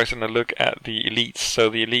comparison a look at the elites. So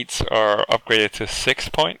the elites are upgraded to 6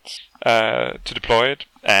 points to deploy it,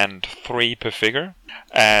 and 3 per figure.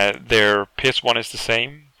 Their Pierce 1 is the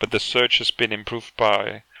same, but the Search has been improved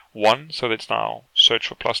by 1, so it's now Search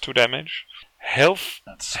for +2 damage. Health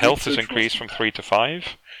is increased from 3 to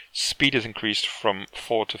 5. Speed is increased from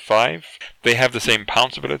 4 to 5. They have the same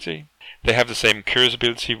Pounce ability. They have the same Curious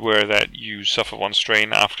ability where that you suffer 1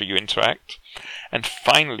 strain after you interact. And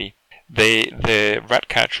finally, the Rat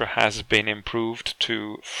Catcher has been improved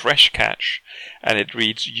to Fresh Catch, and it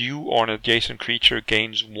reads, you or an adjacent creature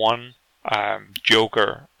gains 1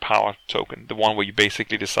 Joker power token, the one where you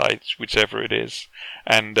basically decide whichever it is.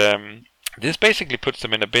 And this basically puts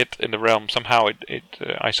them in a bit in the realm, somehow it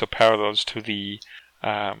ISO parallels to the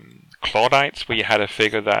Claudites, where you had a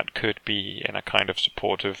figure that could be in a kind of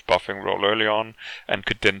supportive buffing role early on, and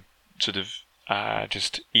could then sort of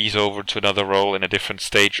just ease over to another role in a different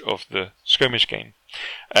stage of the skirmish game.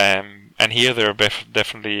 And here they're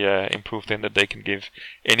definitely improved in that they can give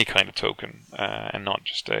any kind of token and not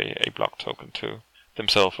just a block token to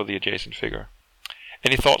themselves or the adjacent figure.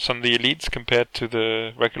 Any thoughts on the elites compared to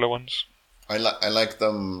the regular ones? I like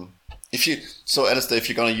them. Alistair, if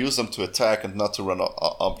you're gonna use them to attack and not to run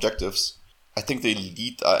objectives, I think the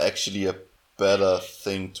elite are actually a better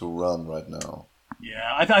thing to run right now.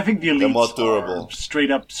 Yeah, I think the elites They're more durable. Are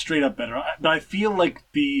straight up better. But I feel like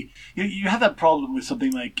you have that problem with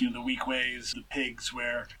something like the weak ways, the pigs,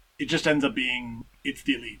 where it just ends up being it's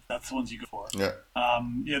the elite. That's the ones you go for. Yeah.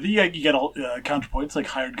 You get all counterpoints like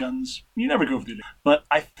hired guns. You never go for the elite. But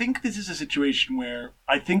I think this is a situation where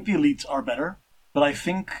I think the elites are better. But I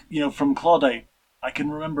think from Claudite, I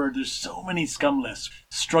can remember there's so many scum lists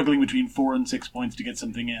struggling between 4 and 6 points to get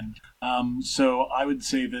something in. So I would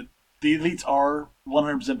say that the elites are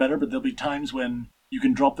 100% better, but there'll be times when you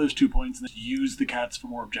can drop those 2 points and then use the cats for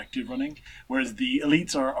more objective running, whereas the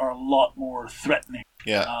elites are a lot more threatening,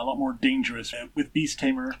 a lot more dangerous. With Beast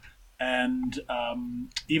Tamer and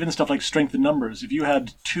even stuff like Strength in Numbers, if you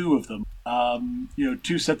had 2 of them,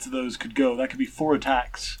 2 sets of those could go. That could be 4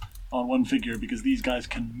 attacks on one figure because these guys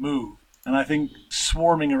can move. And I think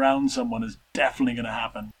swarming around someone is definitely going to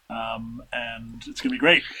happen. And it's going to be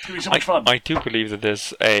great. It's going to be so much fun. I do believe that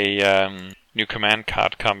there's a new command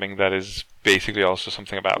card coming that is basically also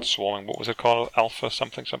something about swarming. What was it called? Alpha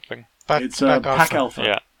something? It's Pack Alpha.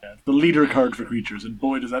 Yeah. The leader card for creatures, and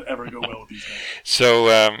boy, does that ever go well with these guys.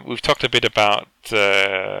 So we've talked a bit about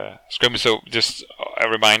skirmish. So just a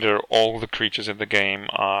reminder, all the creatures in the game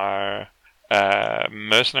are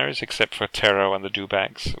mercenaries except for Terro and the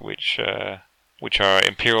Dewbacks, which are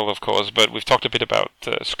Imperial, of course. But we've talked a bit about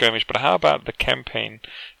skirmish. But how about the campaign?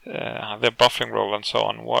 Their buffing role and so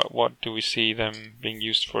on. What do we see them being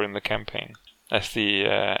used for in the campaign as the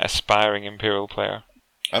aspiring Imperial player?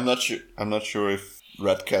 I'm not sure if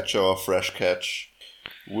Red Catcher or Fresh Catch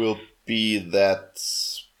will be that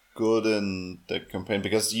good in the campaign,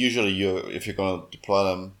 because usually if you're going to deploy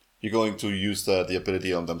them, you're going to use the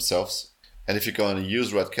ability on themselves. And if you're going to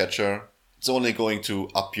use Red Catcher, it's only going to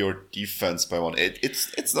up your defense by 1.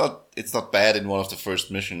 It's not bad in one of the first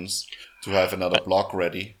missions to have another block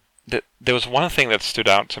ready. There was one thing that stood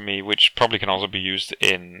out to me, which probably can also be used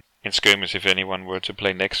in skirmish if anyone were to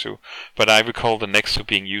play Nexu. But I recall the Nexu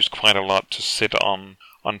being used quite a lot to sit on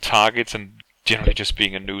targets and generally just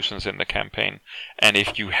being a nuisance in the campaign. And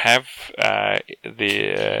if you have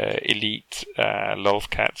the elite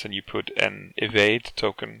Lolthcats and you put an evade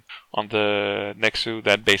token on the Nexu,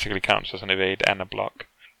 that basically counts as an evade and a block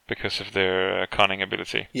because of their conning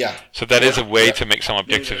ability. Yeah. So that is a way to make some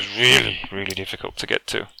objectives really, really difficult to get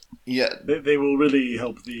to. Yeah, they will really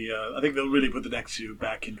help I think they'll really put the Nexu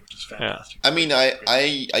back in, which is fantastic. Yeah. I mean,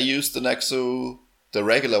 I used the Nexu, the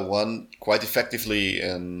regular one, quite effectively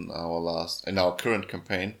in our current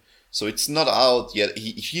campaign. So it's not out yet.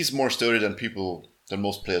 He's more sturdy than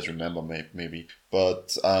most players remember, maybe.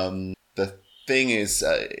 But the thing is,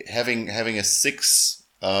 having a 6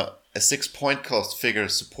 point cost figure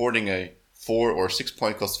supporting a 4 or 6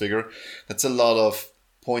 point cost figure, that's a lot of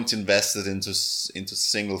points invested into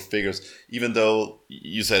single figures. Even though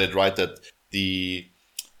you said it right that the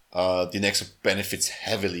Nexu benefits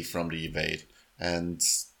heavily from the evade, and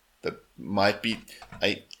that might be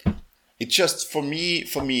it just for me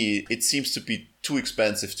it seems to be too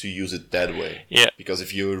expensive to use it that way. Yeah. Because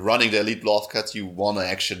if you're running the elite Lolthcats, you want to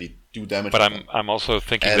actually do damage. But I'm also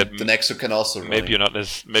thinking and that the Nexu can also maybe you're not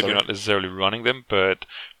necessarily running them, but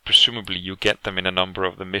presumably you get them in a number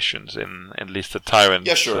of the missions in at least the Tyrant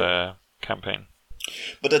campaign.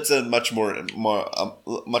 But that's a much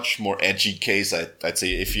more edgy case, I'd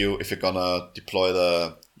say. If you're gonna deploy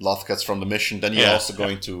the Lolthcats from the mission, then you're also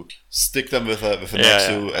going to stick them with a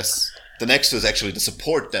Nexu. As the Nexu is actually the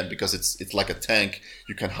support then, because it's like a tank.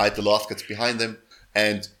 You can hide the Lolthcats behind him,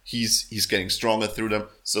 and he's getting stronger through them.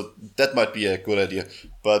 So that might be a good idea.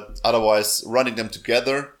 But otherwise, running them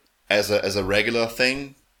together as a regular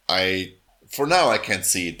thing, for now I can't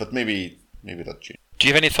see it. But maybe that changes. Do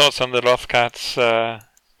you have any thoughts on the Lolthcats,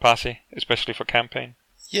 Pasi, especially for campaign?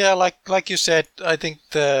 Yeah, like you said, I think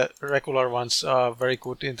the regular ones are very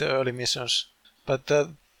good in the early missions. But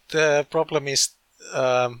the problem is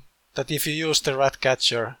that if you use the Rat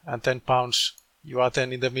Catcher and then pounce, you are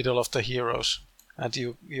then in the middle of the heroes, and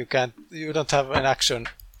you don't have an action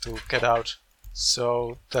to get out.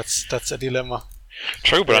 So that's a dilemma.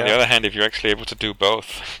 True, but on the other hand, if you're actually able to do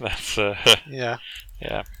both, that's yeah.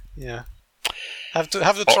 Have to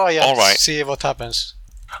try and see what happens.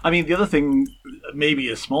 I mean, the other thing, maybe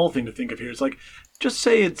a small thing to think of here, is like, just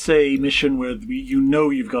say it's a mission where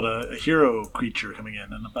you've got a hero creature coming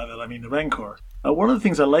in, and by that I mean the Rancor. One of the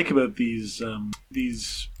things I like about these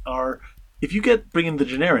are, if you bring in the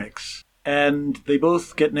generics, and they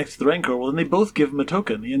both get next to the Rancor, well, then they both give him a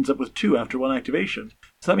token. He ends up with 2 after 1 activation.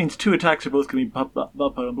 So that means 2 attacks are both going to be pop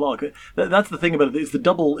and block. That's the thing about it. Is the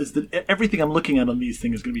double is that everything I'm looking at on these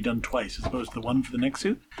things is going to be done twice, as opposed to the one for the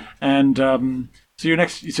Nexu. And so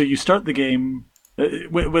you start the game.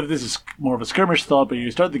 Whether this is more of a skirmish thought, but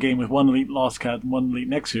you start the game with 1 elite Lolthcat and 1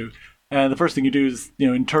 elite Nexu. And the first thing you do is,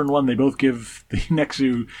 in turn 1, they both give the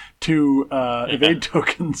Nexu 2 evade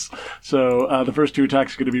tokens. So the first 2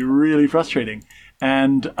 attacks are going to be really frustrating.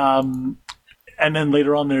 And then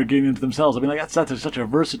later on, they're getting into themselves. I mean, that's such a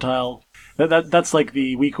versatile. That's like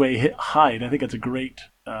the weak way hide. I think that's a great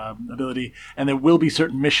ability. And there will be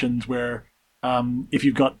certain missions where if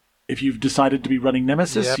you've decided to be running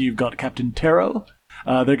Nemesis, you've got Captain Terro.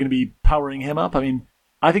 they're going to be powering him up. I mean,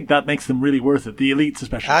 I think that makes them really worth it, the elites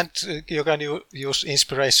especially. And you can use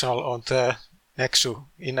inspirational on the Nexu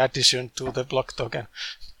in addition to the block token.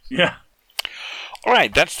 Yeah. All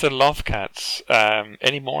right, that's the Lothcats.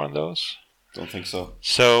 Any more on those? Don't think so.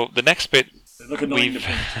 So the next bit,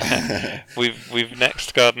 we've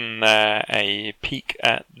next gotten a peek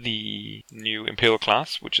at the new Imperial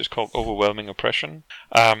class, which is called Overwhelming Oppression.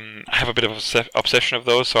 I have a bit of an obsession of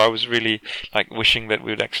those, so I was really wishing that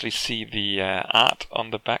we would actually see the art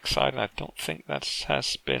on the backside, and I don't think that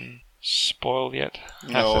has been spoiled yet.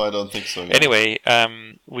 No, I don't think so. Yet. Anyway,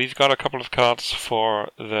 we've got a couple of cards for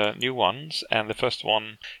the new ones, and the first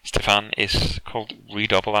one, Stefan, is called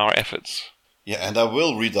Redouble Our Efforts. Yeah, and I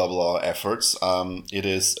will redouble our efforts. It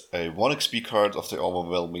is a 1 XP card of the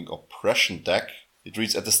Overwhelming Oppression deck. It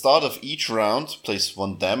reads, at the start of each round, place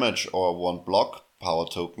 1 damage or 1 block power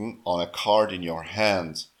token on a card in your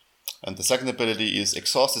hand. And the second ability is,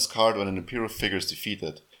 exhaust this card when an Imperial figure is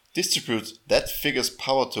defeated. Distribute that figure's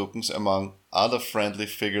power tokens among other friendly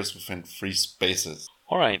figures within 3 spaces.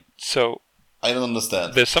 Alright, so... I don't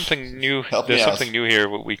understand. There's something new. There's something new here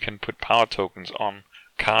where we can put power tokens on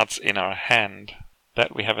cards in our hand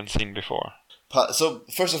that we haven't seen before. So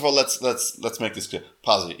first of all, let's make this clear.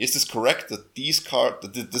 Pasi, is this correct that these cards,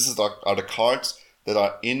 are the cards that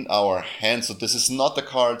are in our hand? So this is not the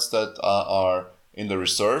cards that are in the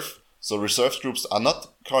reserve. So reserved groups are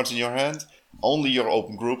not cards in your hand. Only your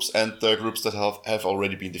open groups and the groups that have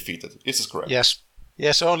already been defeated. Is this correct? Yes.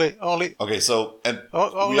 Only. Okay, so and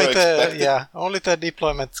only the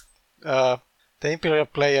deployment, the Imperial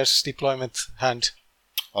player's deployment hand.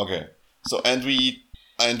 Okay, so and we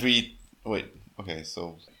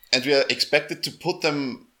are expected to put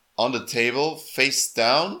them on the table face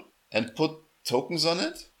down and put tokens on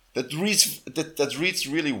it. That reads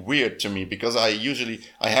really weird to me, because I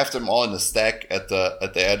have them all in a stack at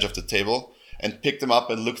the edge of the table and pick them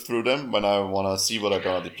up and look through them when I want to see what I'm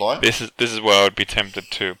gonna deploy. This is where I would be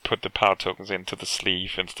tempted to put the power tokens into the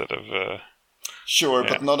sleeve instead of. Sure,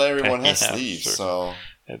 but not everyone has sleeves, sure. So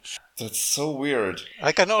that's so weird.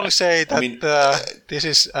 I can only say that this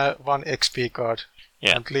is a 1 XP card,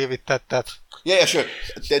 and leave it at that. Yeah, sure.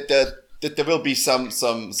 That there will be some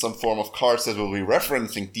form of cards that will be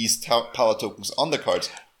referencing these power tokens on the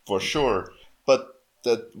cards for sure. But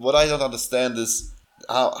what I don't understand is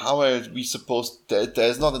how are we supposed?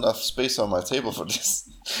 There's not enough space on my table for this.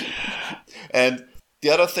 And the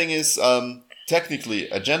other thing is, technically,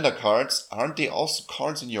 agenda cards, aren't they also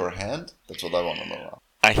cards in your hand? That's what I want to know.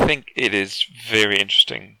 I think it is very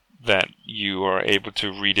interesting that you are able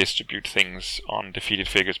to redistribute things on defeated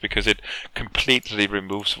figures, because it completely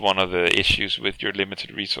removes one of the issues with your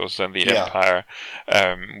limited resources and the Empire,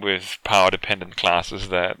 with power-dependent classes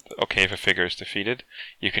that, okay, if a figure is defeated,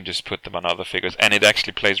 you can just put them on other figures. And it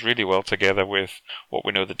actually plays really well together with what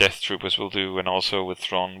we know the Death Troopers will do, and also with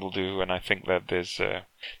Thrawn will do, and I think that it's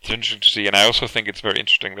interesting to see. And I also think it's very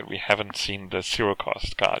interesting that we haven't seen the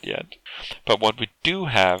zero-cost card yet. But what we do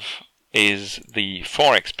have is the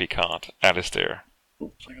 4 XP card, Alistair.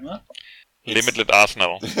 Second that. Limitless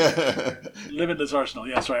Arsenal. Limitless Arsenal.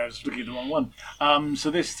 Yeah, sorry, I was looking at the wrong one.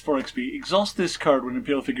 So this 4 XP. Exhaust this card when an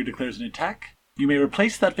Imperial figure declares an attack. You may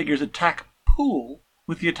replace that figure's attack pool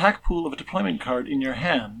with the attack pool of a deployment card in your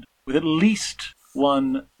hand with at least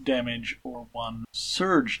 1 damage or 1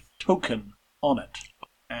 surge token on it.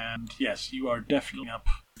 And yes, you are definitely up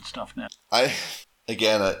stuff now.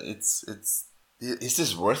 Is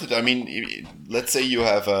this worth it? I mean, let's say you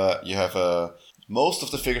have most of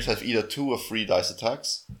the figures have either 2 or 3 dice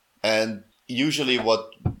attacks, and usually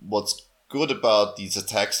what's good about these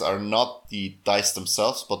attacks are not the dice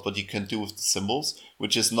themselves, but what you can do with the symbols,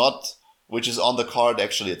 which is on the card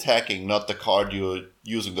actually attacking, not the card you're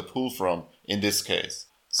using the pool from in this case.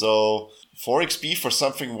 So 4 XP for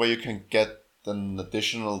something where you can get an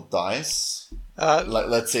additional dice,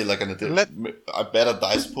 let's say like a better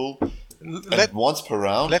dice pool. Once per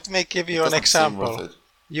round. Let me give you an example.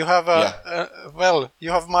 You have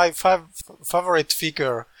you have my favorite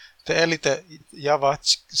figure, the Elite Java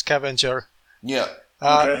Scavenger. Yeah.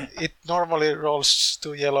 It normally rolls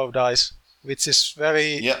 2 yellow dice, which is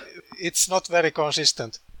it's not very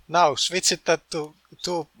consistent. Now switch it to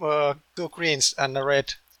 2 greens and a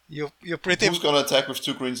red. You pretty. Who's gonna attack with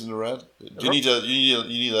 2 greens and a red? You need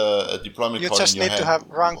a deployment card in your hand. You just need to have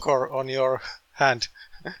Rancor on your hand.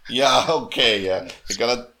 Yeah, okay, yeah. You're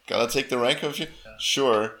gonna take the rank of you?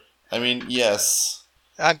 Sure. I mean, yes.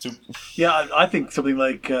 Yeah, I think something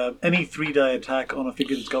like any 3-die attack on a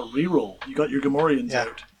figure that's got reroll. You got your Gamorreans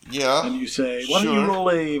out. Yeah. And you say, why don't you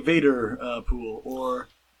roll a Vader pool? Or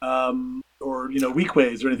or weak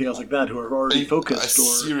ways or anything else like that who are already focused. I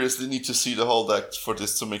seriously need to see the whole deck for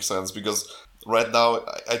this to make sense, because right now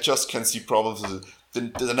I just can't see problems with it.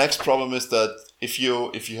 The next problem is that if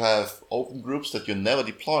you have open groups that you're never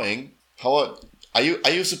deploying, how are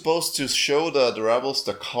you supposed to show the rebels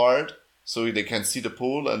the card so they can see the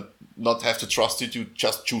pool and not have to trust you to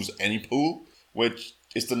just choose any pool, which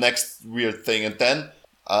is the next weird thing. And then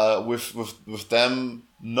with them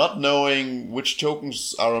not knowing which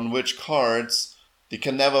tokens are on which cards, they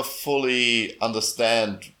can never fully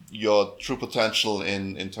understand your true potential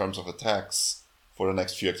in terms of attacks for the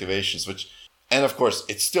next few activations. And of course,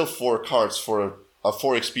 it's still 4 cards for a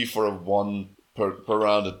 4 XP for a 1 per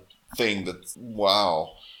rounded thing.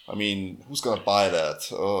 Wow. I mean, who's gonna buy that?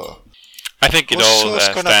 Ugh. I think it all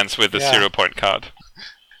stands with the 0 point card.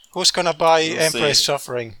 Who's gonna buy Embrace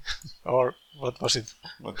Suffering? Or what was it?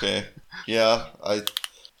 Okay. Yeah,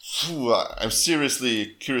 I'm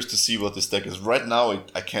seriously curious to see what this deck is. Right now,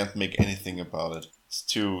 I can't make anything about it. It's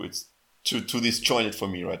too disjointed for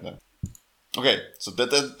me right now. Okay, so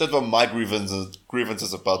that were my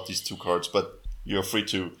grievances about these 2 cards, but you're free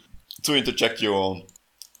to interject your own.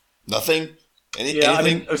 Nothing?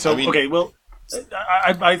 Anything? Okay, well,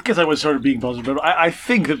 I guess I was sort of being positive, but I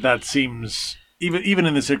think that seems, even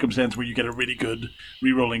in the circumstance where you get a really good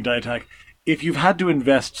re-rolling die attack, if you've had to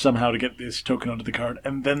invest somehow to get this token onto the card,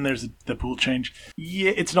 and then there's the pool change,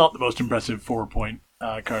 it's not the most impressive 4-point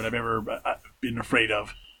card I've ever been afraid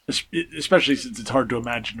of. Especially since it's hard to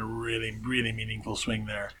imagine a really, really meaningful swing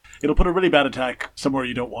there. It'll put a really bad attack somewhere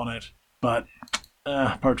you don't want it, but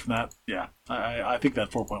apart from that, yeah, I think that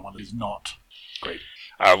 4.1 is not great.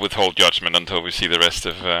 I'll withhold judgment until we see the rest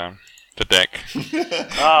of the deck.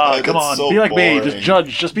 Come on, so be like boring.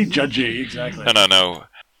 Me, just be judgy, exactly. No.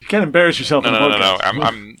 You can't embarrass yourself in the podcast. No.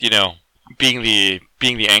 I'm being the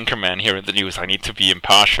anchorman here in the news, I need to be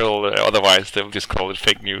impartial, otherwise they'll just call it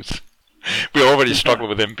fake news. We already struggle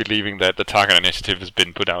with them believing that the Target Initiative has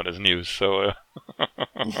been put out as news. So,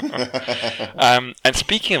 and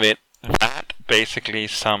speaking of it, that basically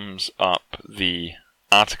sums up the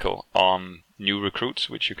article on new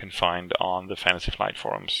recruits, which you can find on the Fantasy Flight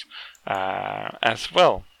forums as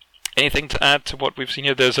well. Anything to add to what we've seen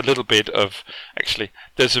here? There's a little bit of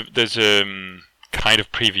there's a kind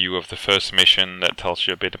of preview of the first mission that tells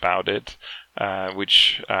you a bit about it,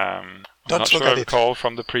 which. I'm not sure I recall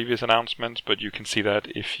from the previous announcements, but you can see that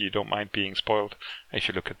if you don't mind being spoiled, if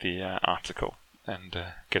you look at the article and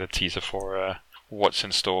get a teaser for what's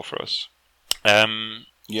in store for us.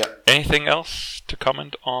 Yeah. Anything else to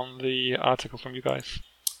comment on the article from you guys?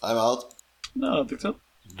 I'm out. No, I don't think so.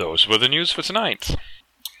 Those were the news for tonight.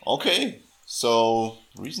 Okay. So,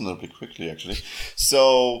 reasonably quickly, actually.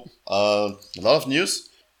 So, a lot of news.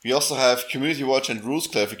 We also have Community Watch and rules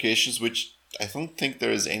clarifications, which I don't think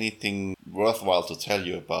there is anything worthwhile to tell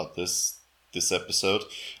you about this episode.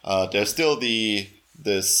 There's still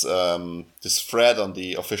this thread on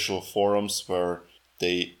the official forums where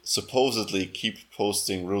they supposedly keep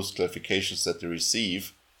posting rules clarifications that they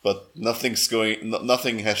receive, but nothing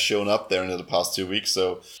has shown up there in the past 2 weeks.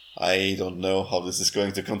 So I don't know how this is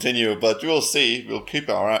going to continue, but we'll see. We'll keep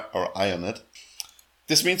our eye on it.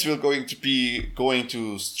 This means we're going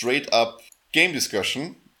to straight up game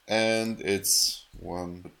discussion. And it's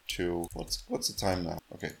 1, 2. What's the time now?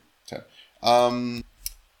 Okay, 10.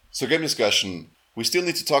 So game discussion. We still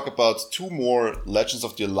need to talk about 2 more Legends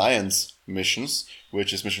of the Alliance missions,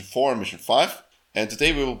 which is Mission 4 and Mission 5. And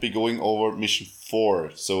today we will be going over Mission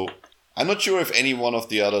 4. So I'm not sure if any one of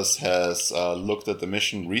the others has looked at the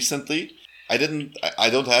mission recently. I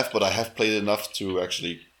don't have, but I have played enough to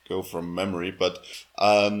actually go from memory. But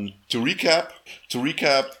to recap.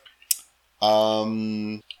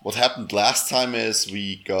 What happened last time is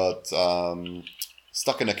we got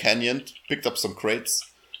stuck in a canyon, picked up some crates,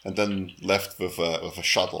 and then left with a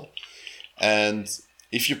shuttle. And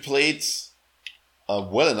if you played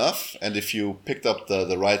well enough, and if you picked up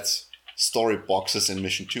the right story boxes in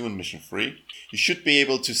Mission 2 and Mission 3, you should be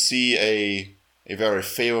able to see a very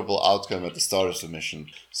favorable outcome at the start of the mission.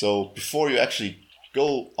 So before you actually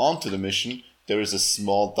go onto the mission, there is a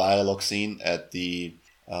small dialogue scene at the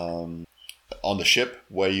on the ship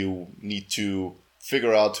where you need to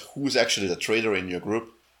figure out who's actually the traitor in your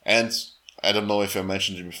group. And I don't know if I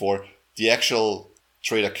mentioned it before, the actual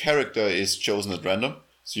traitor character is chosen at random.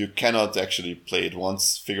 So you cannot actually play it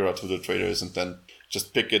once, figure out who the traitor is, and then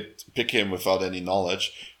just pick him without any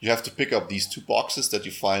knowledge. You have to pick up these 2 boxes that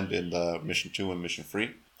you find in the Mission 2 and Mission 3.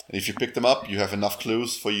 And if you pick them up, you have enough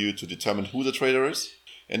clues for you to determine who the traitor is.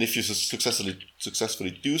 And if you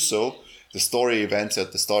successfully do so, the story events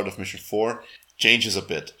at the start of Mission 4 changes a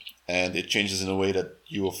bit. and it changes in a way that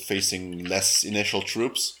you are facing less initial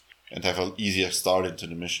troops and have an easier start into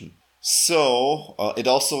the mission. So, it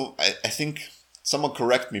also, I think, someone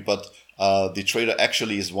correct me, but the traitor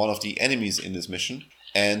actually is one of the enemies in this mission.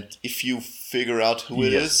 And if you figure out who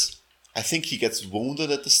it is, I think he gets wounded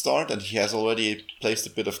at the start and he has already placed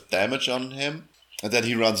a bit of damage on him. And then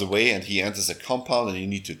he runs away and he enters a compound and you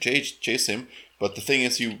need to chase him. But the thing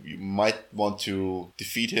is, you might want to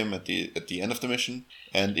defeat him at the end of the mission.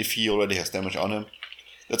 And if he already has damage on him,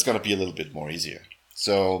 that's going to be a little bit more easier.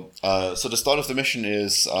 So the start of the mission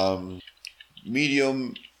is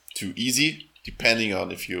medium to easy, depending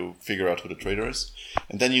on if you figure out who the traitor is.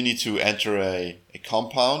 And then you need to enter a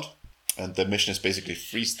compound. And the mission is basically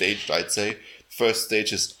 3-staged, I'd say. First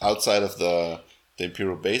stage is outside of the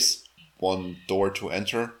Imperial base. One door to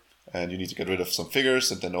enter. And you need to get rid of some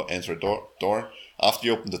figures and then enter a door. After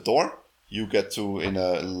you open the door, you get to in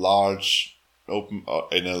a larger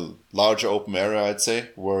open area, I'd say,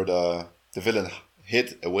 where the villain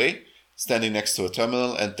hid away, standing next to a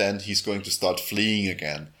terminal, and then he's going to start fleeing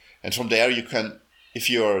again. And from there, you can, if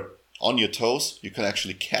you're on your toes, you can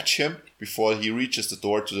actually catch him before he reaches the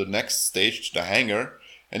door to the next stage, to the hangar.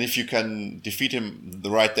 And if you can defeat him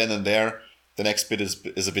right then and there, the next bit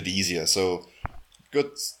is a bit easier. So,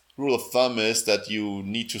 good rule of thumb is that you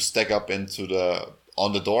need to stack up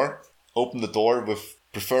on the door, open the door with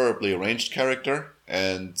preferably a ranged character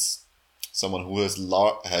and someone who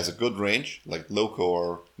has a good range, like Loco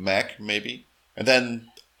or Mac maybe, and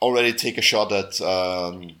then already take a shot at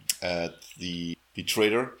the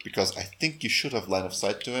traitor, because I think you should have line of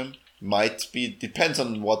sight to him. Depends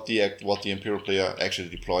on what the Imperial player actually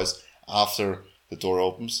deploys after the door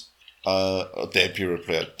opens. The Imperial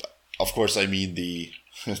player, of course, I mean the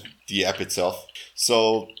the app itself.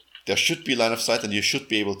 So there should be line of sight, and you should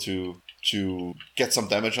be able to get some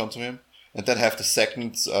damage onto him, and then have the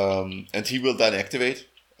second, and he will then activate,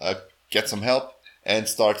 get some help, and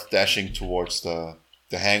start dashing towards the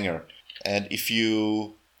hangar. And if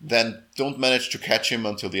you then don't manage to catch him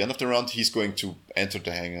until the end of the round, he's going to enter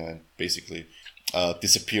the hangar and basically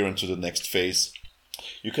disappear into the next phase.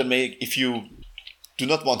 You can if you do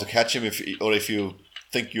not want to catch him, if you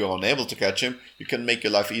think you are unable to catch him, you can make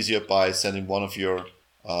your life easier by sending one of your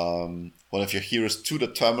heroes to the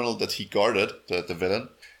terminal that he guarded, the villain.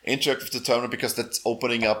 Interact with the terminal, because that's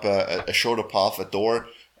opening up a shorter path, a door,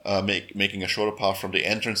 making a shorter path from the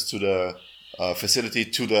entrance to the facility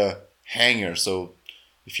to the hangar. So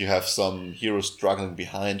if you have some heroes struggling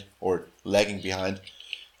behind or lagging behind,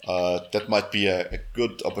 that might be a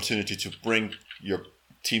good opportunity to bring your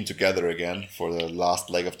team together again for the last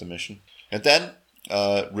leg of the mission. And then,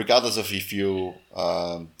 regardless of if you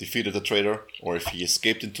defeated the traitor or if he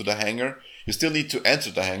escaped into the hangar, you still need to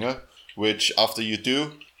enter the hangar, which after you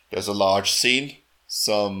do, there's a large scene.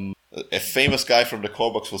 A famous guy from the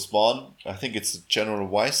core box will spawn. I think it's General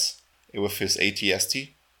Weiss with his ATST.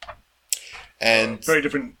 And very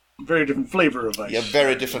different flavor of Weiss. Yeah,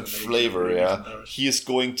 very different flavor, yeah. He is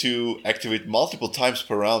going to activate multiple times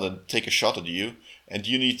per round and take a shot at you. And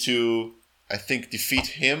you need to, I think, defeat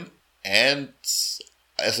him and,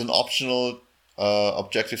 as an optional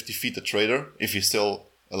objective, defeat the traitor if he's still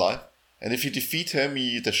alive. And if you defeat him,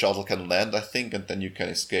 the shuttle can land, I think, and then you can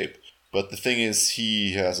escape. But the thing is,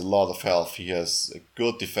 he has a lot of health. He has a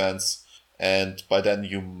good defense. And by then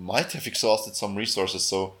you might have exhausted some resources.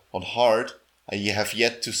 So on hard, you have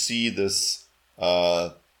yet to see this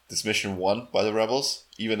mission won by the rebels,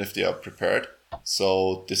 even if they are prepared.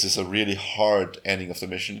 So this is a really hard ending of the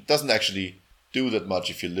mission. It doesn't actually do that much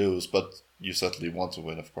if you lose, but you certainly want to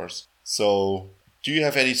win, of course. So do you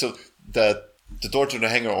have any... So the door to the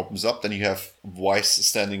hangar opens up, then you have Weiss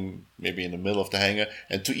standing maybe in the middle of the hangar,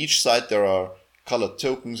 and to each side there are colored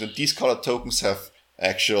tokens, and these colored tokens have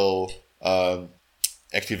actual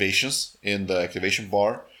activations in the activation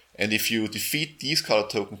bar. And if you defeat these colored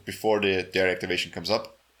tokens before their activation comes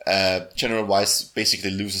up, General Weiss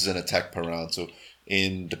basically loses an attack per round. So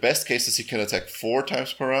in the best cases, he can attack 4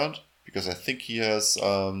 times per round, because I think he has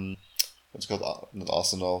what's called not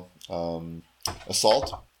arsenal,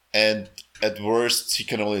 assault, and at worst he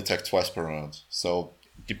can only attack 2 per round. So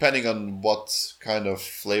depending on what kind of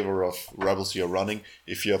flavor of rebels you're running,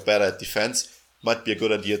 if you're better at defense, might be a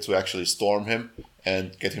good idea to actually storm him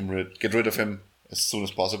and get rid of him as soon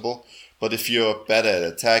as possible. But if you're better at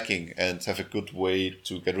attacking and have a good way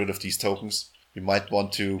to get rid of these tokens, you might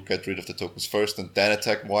want to get rid of the tokens first and then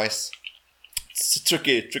attack Weiss. It's a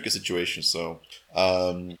tricky situation. So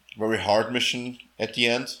very hard mission at the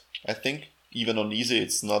end, I think. Even on easy,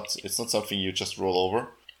 it's not something you just roll over.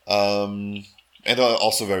 And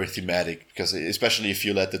also very thematic, because especially if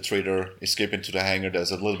you let the traitor escape into the hangar,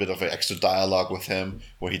 there's a little bit of an extra dialogue with him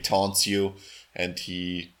where he taunts you, and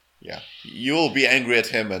you will be angry at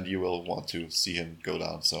him and you will want to see him go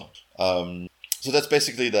down. So that's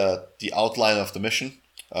basically the outline of the mission.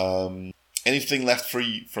 Anything left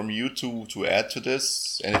from you to add to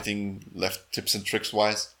this? Anything left tips and tricks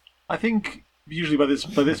wise? I think usually by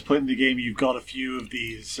this point in the game, you've got a few of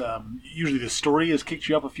these. Usually the story has kicked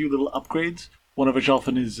you up a few little upgrades, one of which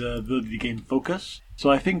often is the ability to gain focus. So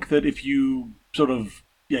I think that if you sort of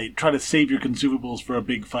try to save your consumables for a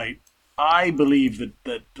big fight, I believe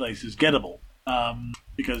that Vice is gettable.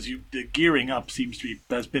 Because the gearing up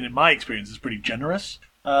has been, in my experience, is pretty generous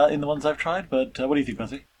in the ones I've tried. But what do you think,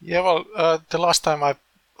 Matthew? Yeah, well, the last time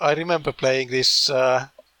I remember playing this, I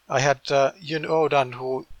had Yun Odan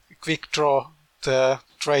who quick draw the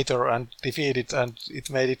traitor and defeat it, and it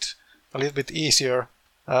made it a little bit easier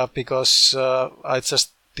because I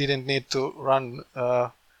just didn't need to run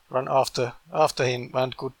after him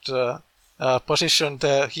and could position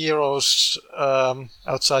the heroes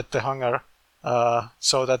outside the hangar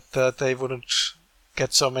so that they wouldn't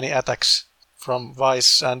get so many attacks from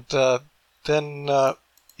Vice. And then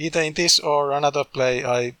either in this or another play,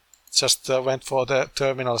 I just went for the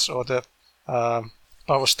terminals or the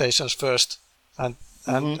power stations first and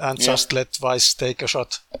just let Vice take a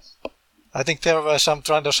shot. I think there were some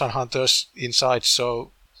Trandoshan hunters inside,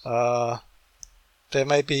 so there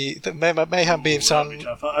may have been some.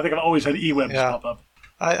 I think I've always had E-webs pop up.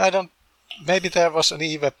 I don't. Maybe there was an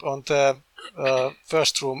E-web on the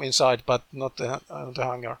first room inside, but not on the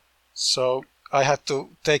hangar. So I had to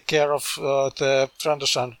take care of the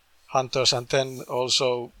Trandoshan hunters and then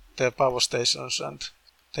also the power stations, and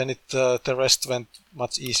then the rest went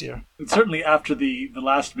much easier. And certainly after the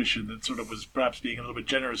last mission that sort of was perhaps being a little bit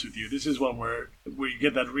generous with you, this is one where you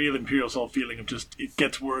get that real Imperial Assault feeling of just it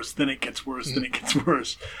gets worse, then it gets worse, then it gets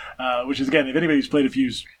worse. Which is, again, if anybody's played a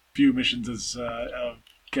few missions as a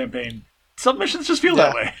campaign, some missions just feel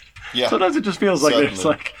that way. Yeah. Sometimes it just feels like there's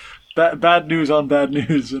like bad news on bad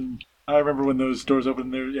news. And I remember when those doors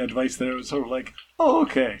opened, their advice there was sort of like, oh,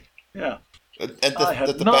 okay, yeah. And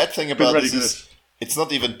the bad thing about this is it's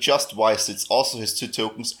not even just Weiss, it's also his 2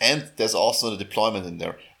 tokens, and there's also the deployment in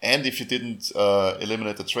there. And if you didn't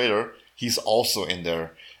eliminate the traitor, he's also in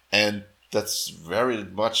there. And that's very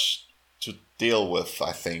much to deal with,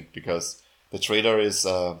 I think, because the traitor is...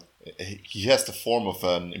 he has the form of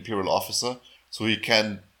an Imperial officer, so he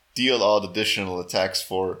can deal out additional attacks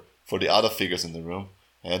for the other figures in the room.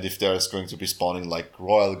 And if there's going to be spawning like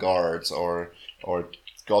Royal Guards or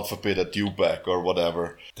God forbid a dewback or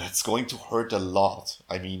whatever, that's going to hurt a lot.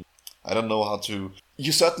 I mean, I don't know how to...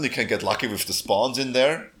 You certainly can get lucky with the spawns in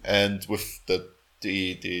there and with the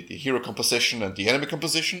hero composition and the enemy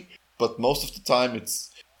composition, but most of the time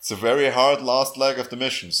it's a very hard last leg of the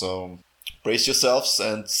mission, so brace yourselves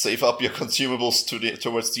and save up your consumables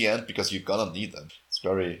towards the end, because you're gonna need them. It's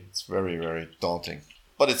very, very daunting.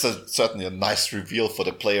 But it's certainly a nice reveal for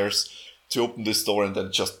the players to open this door and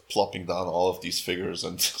then just plopping down all of these figures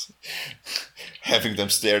and having them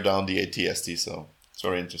stare down the AT-ST. So it's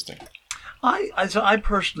very interesting. I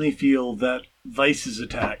personally feel that Vice's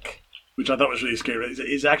attack, which I thought was really scary,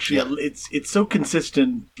 is actually it's so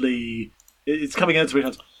consistently it's coming out so many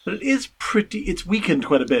times, but it's weakened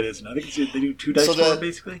quite a bit, isn't it? I think they do 2 dice for it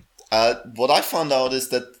basically. What I found out is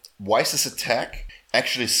that Vice's attack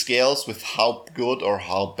actually scales with how good or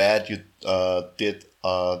how bad you did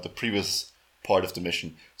the previous part of the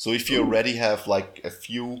mission. So if you already have like a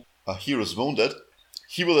few heroes wounded,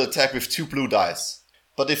 he will attack with 2 blue dice.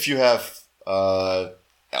 But if you have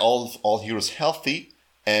all heroes healthy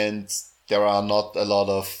and there are not a lot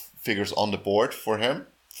of figures on the board for him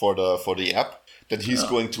for the app, then he's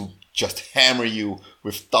going to just hammer you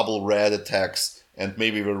with double red attacks and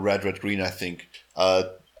maybe with red green. I think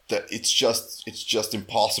it's just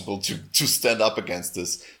impossible to stand up against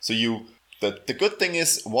this. So the good thing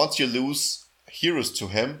is, once you lose heroes to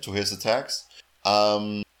his attacks,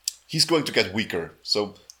 he's going to get weaker.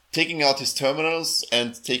 So taking out his terminals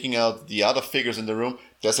and taking out the other figures in the room,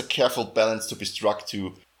 there's a careful balance to be struck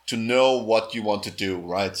to know what you want to do,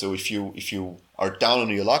 right? So if you are down on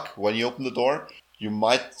your luck when you open the door, you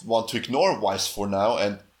might want to ignore Weiss for now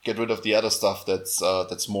and get rid of the other stuff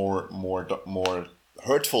that's more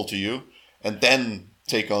hurtful to you, and then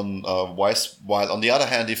take on Weiss. While on the other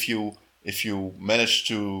hand, if you manage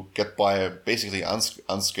to get by basically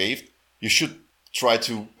unscathed, you should try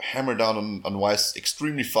to hammer down on Weiss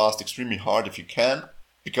extremely fast, extremely hard if you can,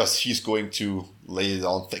 because he's going to lay it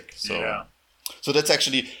on thick. So that's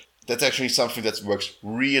actually something that works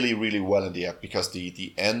really, really well in the app, because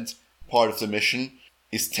the end part of the mission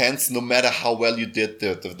is tense no matter how well you did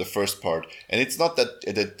the first part. And it's not that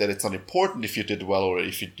it's not important if you did well or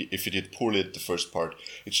if you did poorly at the first part.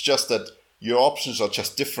 It's just that your options are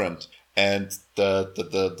just different, and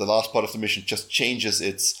the last part of the mission just changes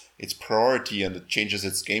its priority, and it changes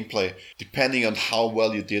its gameplay depending on how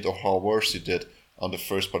well you did or how worse you did on the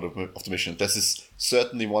first part of the mission. This is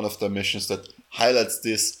certainly one of the missions that highlights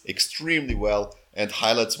this extremely well and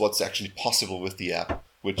highlights what's actually possible with the app,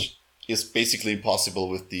 which is basically impossible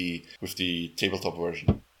with the tabletop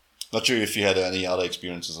version. Not sure if you had any other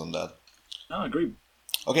experiences on that. No, I agree.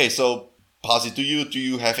 Okay, so Pasi, do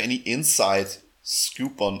you have any inside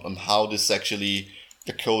scoop on how this actually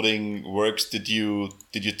the coding works? Did you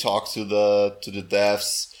talk to the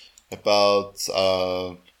devs about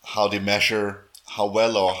how they measure how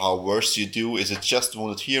well or how worse you do? Is it just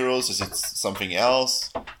Wounded Heroes? Is it something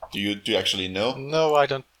else? Do you actually know? No, I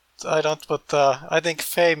don't. But I think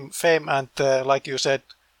Fame, and like you said,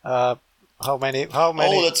 how many?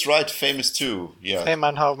 Oh, that's right. Fame is 2. Yeah. Fame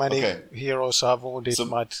and how many heroes are wounded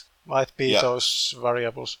might be those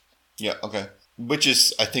variables. Yeah. Okay. Which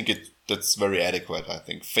is, I think that's very adequate. I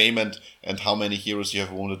think Fame and how many heroes you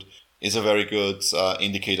have wounded is a very good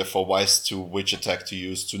indicator for which attack to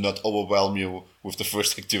use to not overwhelm you with the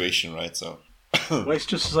first activation, right? So. Weiss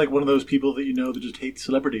just is like one of those people that that just hate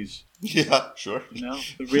celebrities. Yeah, sure.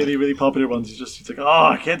 The really, really popular ones. He's like, oh,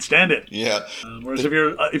 I can't stand it. Yeah. Whereas if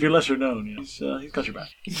you're lesser known, he's got your back.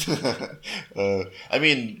 I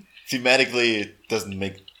mean, thematically, it doesn't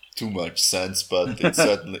make too much sense, but it's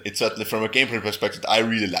certainly from a gameplay perspective, I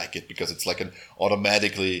really like it because it's like an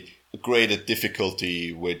automatically graded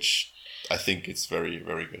difficulty, which I think it's very,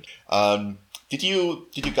 very good. Did you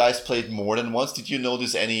guys play it more than once? Did you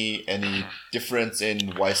notice any difference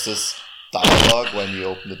in Weiss's dialogue when you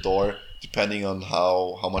open the door, depending on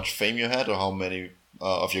how much fame you had or how many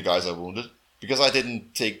of your guys are wounded? Because I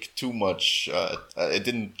didn't take too much. I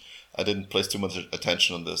didn't place too much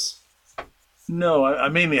attention on this. No, I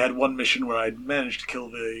mainly had one mission where I managed to kill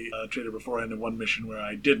the traitor beforehand, and one mission where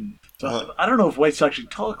I didn't. So I don't know if Weiss actually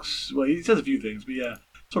talks. Well, he says a few things, but yeah,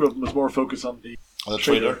 sort of was more focused on the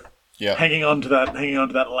traitor. Yeah, hanging on to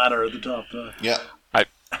that ladder at the top. Yeah,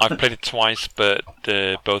 I've played it twice, but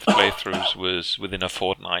both playthroughs was within a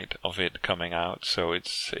fortnight of it coming out, so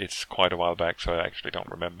it's quite a while back. So I actually don't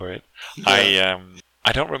remember it. Yeah.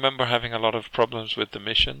 I don't remember having a lot of problems with the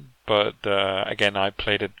mission, but again, I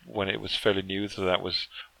played it when it was fairly new, so that was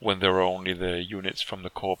when there were only the units from the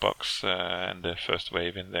core box and the first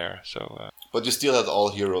wave in there. So. But you still had all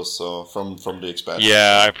heroes, so from the expansion.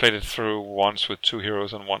 Yeah, I played it through once with 2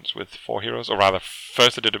 heroes and once with 4 heroes, or rather,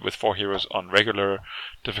 first I did it with 4 heroes on regular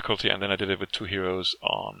difficulty, and then I did it with 2 heroes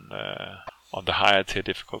on the higher tier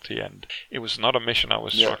difficulty, and it was not a mission I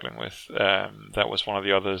was struggling with. That was one of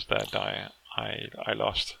the others that I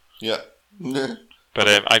lost. Yeah. But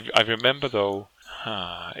I remember though.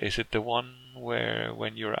 Is it the one where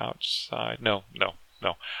when you're outside? No.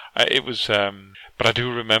 It was. But I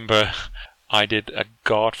do remember I did a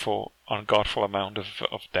godful amount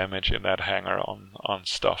of damage in that hangar on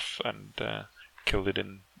stuff and killed it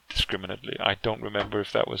indiscriminately. I don't remember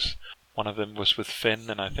if that was one of them was with Finn,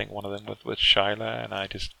 and I think one of them was with Shyla, and I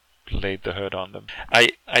just laid the hurt on them.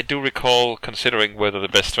 I do recall considering whether the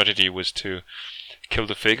best strategy was to kill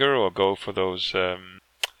the figure or go for those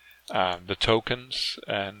the tokens,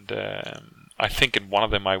 and I think in one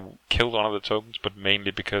of them I killed one of the tokens, but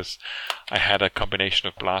mainly because I had a combination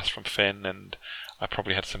of blast from Finn and I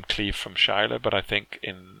probably had some cleave from Shyla, but I think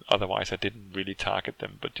otherwise I didn't really target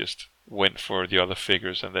them, but just went for the other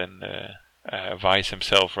figures, and then Weiss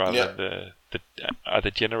himself rather than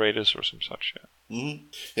the generators or some such. Yeah. Mm-hmm.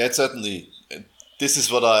 Yeah, it's certainly. This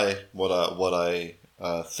is what I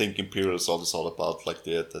think Imperial Assault is all about, like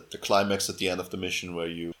the climax at the end of the mission where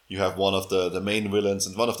you have one of the main villains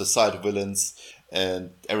and one of the side villains,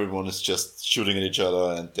 and everyone is just shooting at each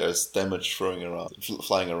other, and there's damage flying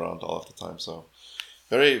around all of the time. So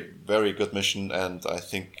very, very good mission, and I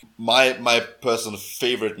think my personal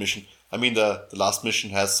favorite mission. I mean, the last mission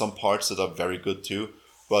has some parts that are very good too,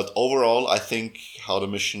 but overall, I think how the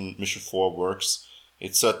mission 4 works,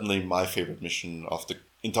 it's certainly my favorite mission of the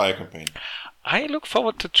entire campaign. I look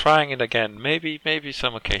forward to trying it again. Maybe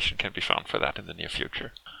some occasion can be found for that in the near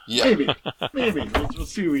future. Yeah, maybe. We'll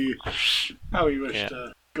see how we wish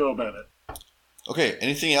to go about it. Okay.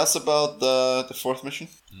 Anything else about the 4th mission?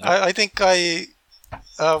 No. I think in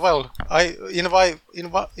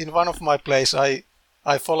one of my plays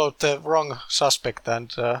I followed the wrong suspect, and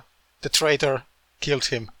the traitor killed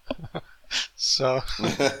him. So.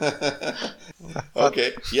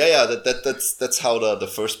 Okay. Yeah. That's how the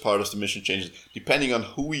first part of the mission changes. Depending on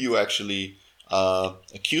who you actually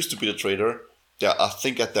accuse to be the traitor, I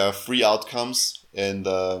think that there are 3 outcomes in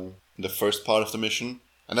the first part of the mission.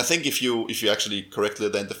 And I think if you actually correctly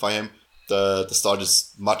identify him, the start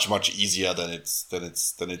is much easier than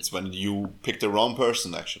it's when you pick the wrong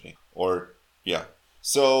person actually. Or yeah.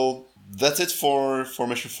 So that's it for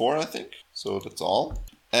mission 4, I think. So that's all.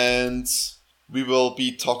 And we will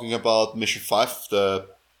be talking about mission 5, the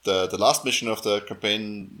last mission of the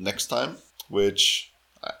campaign next time, which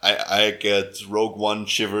I get Rogue One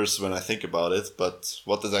shivers when I think about it, but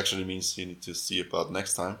what this actually means you need to see about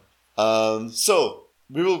next time. So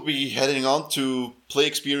we will be heading on to play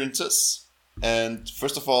experiences, and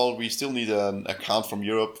first of all we still need an account from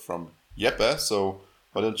Europe from Jeppe, so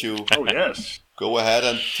why don't you go ahead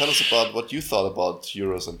and tell us about what you thought about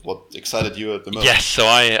Euros and what excited you at the most. Yes, so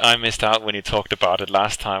I missed out when you talked about it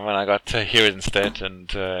last time, and I got to hear it instead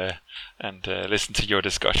and listen to your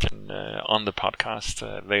discussion on the podcast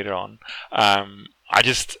later on. I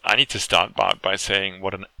need to start by saying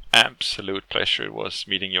what an absolute pleasure it was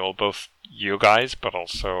meeting you all, both you guys, but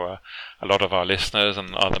also a lot of our listeners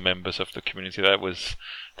and other members of the community. That was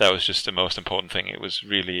just the most important thing. It was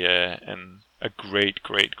really a great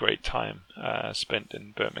time spent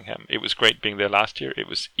in Birmingham. It was great being there last year. It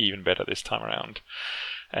was even better this time around.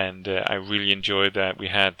 And I really enjoyed that. We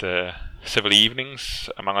had several evenings,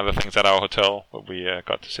 among other things, at our hotel where we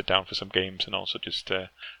got to sit down for some games and also just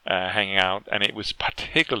hanging out. And it was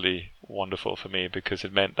particularly wonderful for me because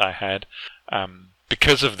it meant I had,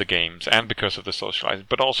 because of the games and because of the socializing,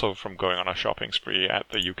 but also from going on a shopping spree at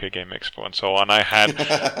the UK Game Expo and so on, I had...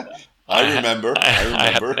 I remember. I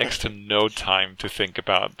had next to no time to think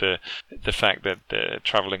about the fact that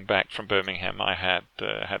traveling back from Birmingham, I had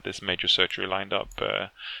this major surgery lined up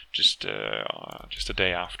just a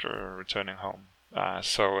day after returning home.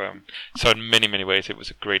 So in many ways, it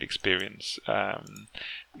was a great experience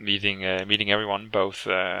meeting everyone, both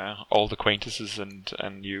old acquaintances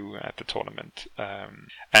and you at the tournament.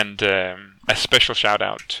 And a special shout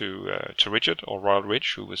out to Richard, or Royal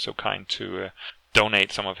Ridge, who was so kind to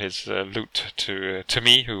donate some of his loot to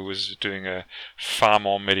me, who was doing a far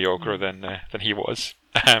more mediocre than he was.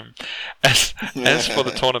 As for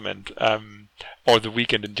the tournament, or the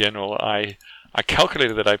weekend in general, I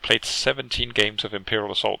calculated that I played 17 games of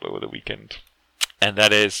Imperial Assault over the weekend, and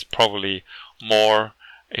that is probably more,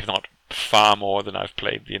 if not far more, than I've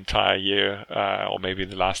played the entire year, or maybe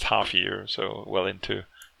the last half year, so well into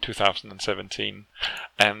 2017.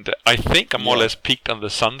 And I think I more or less peaked on the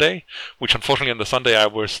Sunday, which unfortunately on the Sunday I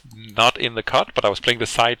was not in the cut, but I was playing the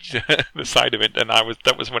side event, and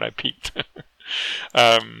that was when I peaked.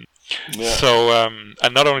 So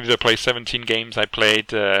and not only did I play 17 games, I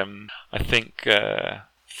played I think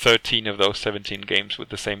 13 of those 17 games with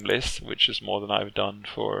the same list, which is more than I've done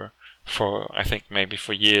for I think maybe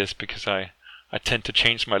for years, because I tend to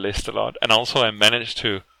change my list a lot. And also I managed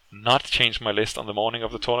to not change my list on the morning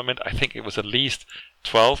of the tournament. I think it was at least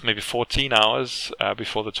 12, maybe 14 hours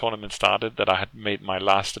before the tournament started that I had made my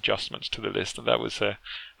last adjustments to the list, and that was a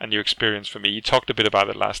new experience for me. You talked a bit about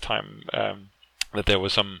it last time, that there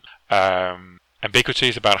was some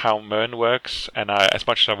ambiguities about how Mern works, and as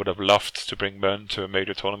much as I would have loved to bring Mern to a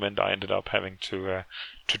major tournament, I ended up having to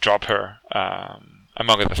drop her,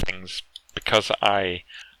 among other things, because I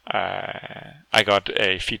got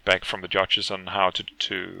a feedback from the judges on how to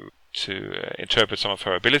interpret some of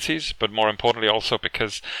her abilities, but more importantly also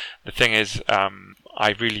because the thing is,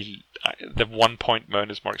 the 1 point Mern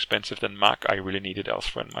is more expensive than Mac. I really needed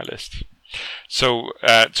elsewhere in my list. So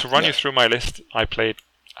to run you through my list, I played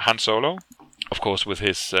Han Solo, of course, with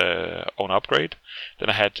his own upgrade. Then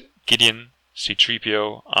I had Gideon,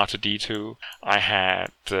 C-3PO, R2-D2. I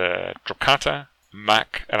had Drokata,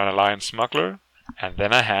 Mac, and an Alliance Smuggler. And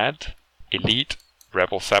then I had Elite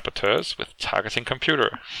Rebel Saboteurs with Targeting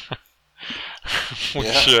Computer.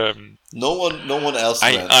 Which no one else.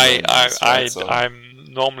 I'm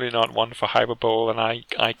normally not one for Hyperbole, and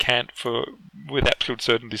I can't with absolute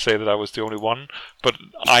certainty say that I was the only one, but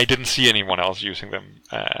I didn't see anyone else using them,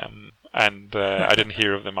 and I didn't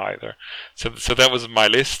hear of them either. So that was my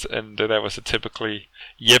list, and that was a typically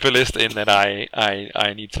Jeppe list, in that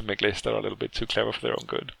I need to make lists that are a little bit too clever for their own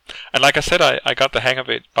good. And like I said, I got the hang of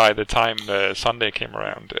it by the time Sunday came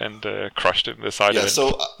around, and crushed it in the side event.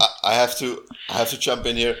 So I have to jump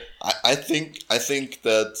in here. I think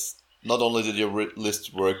that not only did your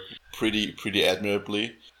list work pretty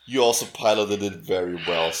admirably, you also piloted it very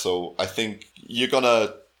well. So I think you're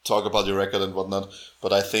gonna talk about your record and whatnot,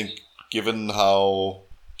 but I think given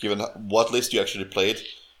what list you actually played,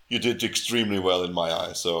 you did extremely well in my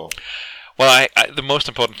eyes. So, well, the most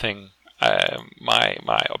important thing,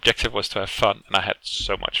 my objective was to have fun, and I had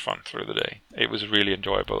so much fun through the day. It was really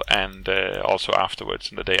enjoyable, and also afterwards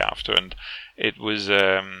and the day after, and it was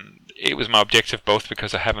my objective both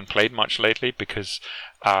because I haven't played much lately, because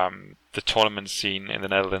the tournament scene in the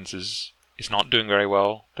Netherlands is not doing very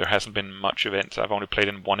well. There hasn't been much events. I've only played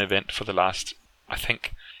in one event for the last, I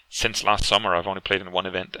think, since last summer. I've only played in one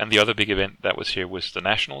event, and the other big event that was here was the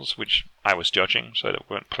Nationals, which I was judging, so that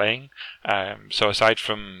weren't playing. So aside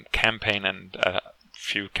from campaign and a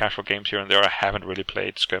few casual games here and there, I haven't really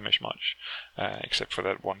played skirmish much, except for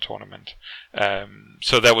that one tournament.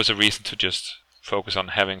 So that was a reason to just focus on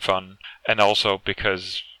having fun, and also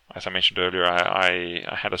because, as I mentioned earlier, I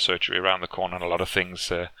had a surgery around the corner and a lot of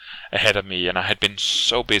things ahead of me, and I had been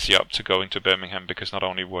so busy up to going to Birmingham, because not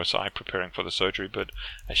only was I preparing for the surgery, but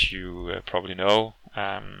as you probably know,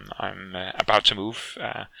 I'm about to move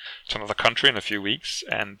to another country in a few weeks,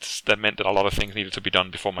 and that meant that a lot of things needed to be done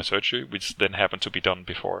before my surgery, which then happened to be done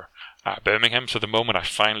before Birmingham. So the moment I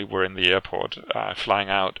finally were in the airport flying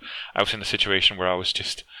out, I was in a situation where I was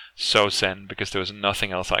just so zen, because there was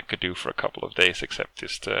nothing else I could do for a couple of days except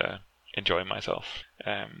just enjoy myself.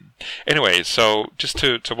 Anyway, so just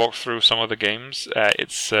to walk through some of the games,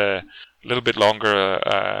 it's a little bit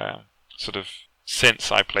longer sort of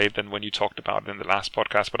since I played than when you talked about it in the last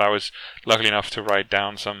podcast, but I was lucky enough to write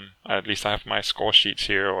down some, at least I have my score sheets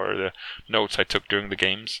here, or the notes I took during the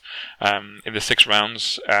games. In the 6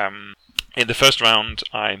 rounds, in the first round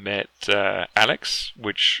I met Alex,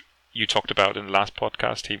 which you talked about in the last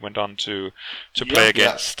podcast. He went on to play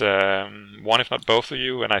against one, if not both of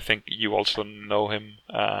you, and I think you also know him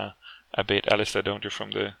a bit, Alistair, don't you,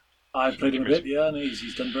 from the... I've played him a bit, yeah, and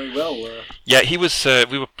he's done very well. Yeah, he was.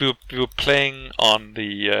 We were playing on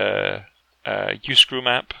the U-Screw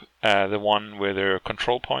map, the one where there are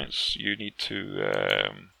control points. You need to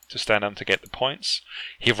stand on to get the points.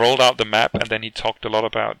 He rolled out the map, and then he talked a lot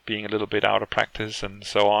about being a little bit out of practice and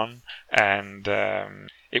so on. And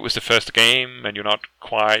it was the first game, and you're not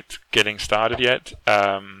quite getting started yet.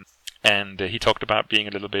 And he talked about being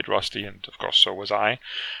a little bit rusty, and of course so was I.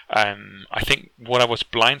 I think what I was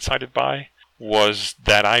blindsided by was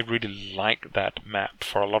that I really like that map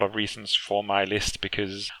for a lot of reasons for my list,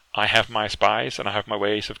 because I have my spies and I have my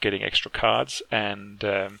ways of getting extra cards, and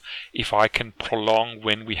if I can prolong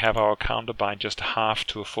when we have our counter by just half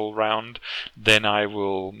to a full round, then I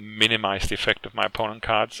will minimize the effect of my opponent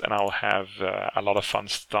cards, and I'll have a lot of fun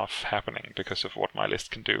stuff happening because of what my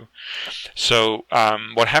list can do. So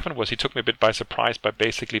what happened was he took me a bit by surprise by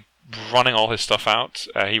basically running all his stuff out.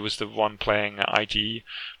 He was the one playing IG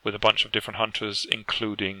with a bunch of different hunters,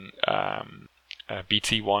 including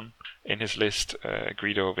BT1 in his list,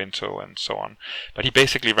 Greedo, Vinto, and so on. But he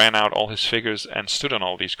basically ran out all his figures and stood on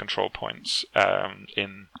all these control points.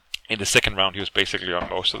 In the second round, he was basically on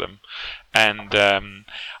most of them. And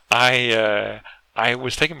I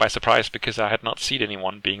was taken by surprise, because I had not seen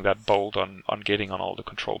anyone being that bold on getting on all the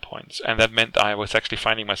control points. And that meant I was actually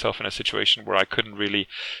finding myself in a situation where I couldn't really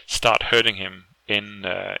start hurting him in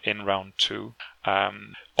round 2.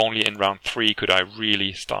 Only in round 3 could I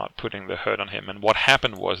really start putting the hurt on him. And what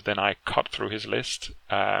happened was then I cut through his list.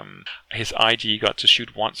 His IG got to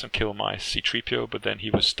shoot once and kill my C-3PO, but then he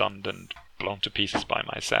was stunned and blown to pieces by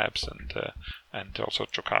my Zabs and also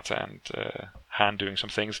Chokata and Han doing some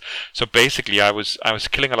things. So basically I was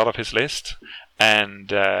killing a lot of his list,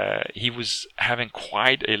 and he was having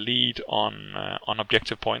quite a lead on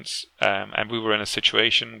objective points, and we were in a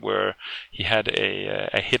situation where he had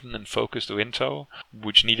a hidden and focused Vinto,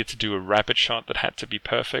 which needed to do a rapid shot that had to be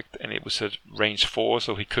perfect, and it was at range 4,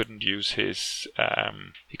 so he couldn't use his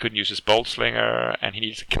bolt slinger, and he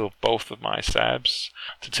needed to kill both of my Zabs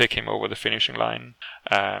to take him over the finishing line,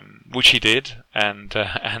 which he did, and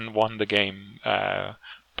won the game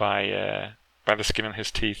by the skin on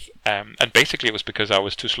his teeth. And basically it was because I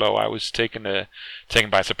was too slow. I was taken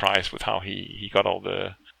by surprise with how he got all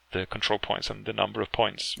the control points and the number of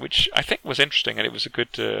points, which I think was interesting, and it was a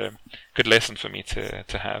good lesson for me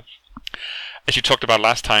to have. As you talked about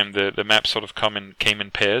last time, the maps sort of came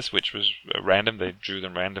in pairs, which was random. They drew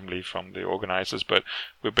them randomly from the organizers, but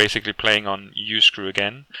we're basically playing on U-Screw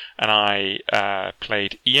again. And I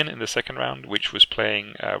played Ian in the second round, which was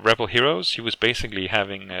playing Rebel Heroes. He was basically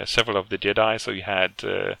having several of the Jedi, so he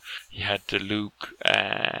had Luke,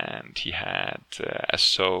 and he had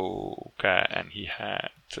Ahsoka, and he had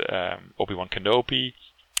Obi-Wan Kenobi,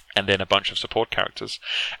 and then a bunch of support characters.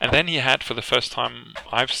 And then he had, for the first time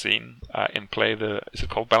I've seen in play, is it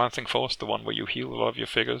called Balancing Force, the one where you heal a lot of your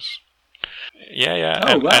figures? Yeah.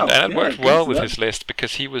 And it worked well with his list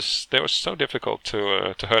because they were so difficult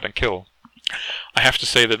to hurt and kill. I have to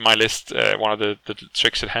say that my list, one of the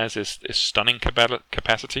tricks it has is stunning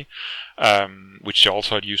capacity, which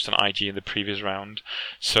also had used on IG in the previous round.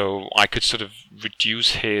 So I could sort of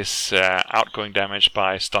reduce his outgoing damage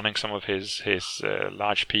by stunning some of his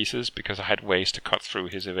large pieces because I had ways to cut through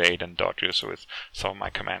his evade and dodges with some of my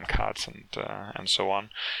command cards and so on.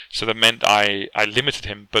 So that meant I limited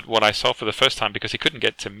him. But what I saw for the first time, because he couldn't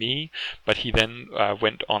get to me, but he then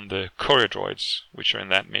went on the courier droids, which are in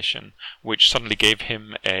that mission, which suddenly gave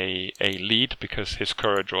him a lead because his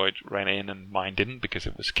courier droid ran in and mine didn't because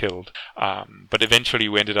it was killed. But eventually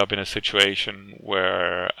we ended up in a situation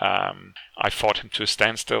where I fought him to a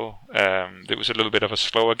standstill. It was a little bit of a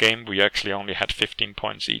slower game. We actually only had 15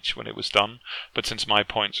 points each when it was done. But since my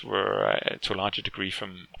points were to a larger degree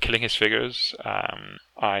from killing his figures,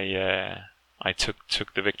 I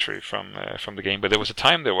took the victory from the game. But there was a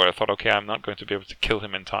time there where I thought, okay, I'm not going to be able to kill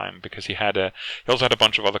him in time because he also had a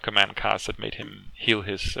bunch of other command cards that made him heal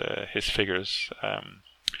his figures.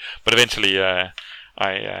 But eventually, I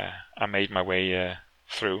made my way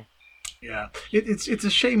through. Yeah, it's a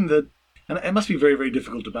shame that, and it must be very, very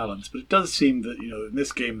difficult to balance. But it does seem that in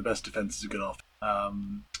this game the best defense is a good offense.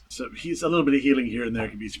 So he's a little bit of healing here and there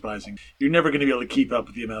can be surprising. You're never going to be able to keep up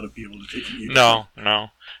with the amount of people to take you. No.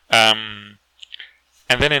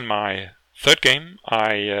 And then in my third game,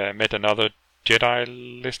 I met another Jedi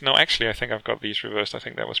list. No, actually, I think I've got these reversed. I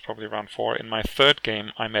think that was probably round 4. In my third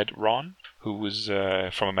game, I met Ron, who was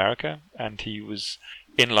from America, and he was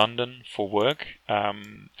in London for work,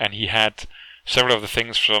 and he had several of the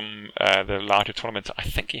things from the larger tournaments. I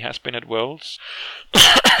think he has been at Worlds.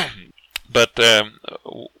 But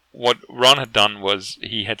what Ron had done was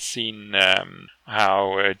he had seen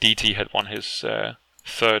how DT had won his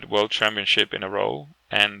third World Championship in a row,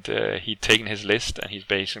 and he'd taken his list and he's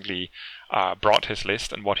basically brought his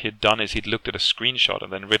list, and what he'd done is he'd looked at a screenshot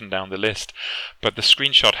and then written down the list, but the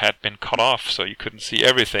screenshot had been cut off so you couldn't see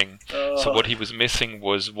everything. So what he was missing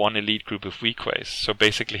was one elite group of Weequays. So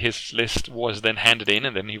basically his list was then handed in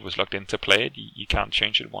and then he was locked in to play it. You can't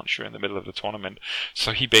change it once you're in the middle of the tournament.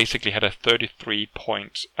 So he basically had a 33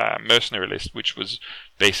 point mercenary list, which was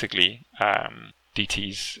basically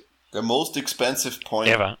DT's the most expensive point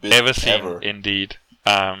ever seen, indeed.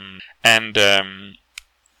 We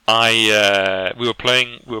were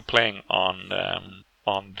playing on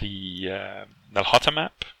the Nalhota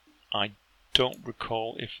map. I don't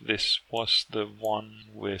recall if this was the one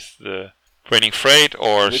with the Raining Freight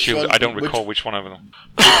or Shield. I don't recall which one of them.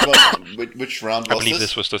 Which round was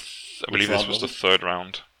this? I believe this was the third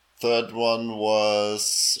round. Third one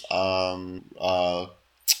was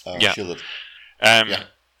Shielded.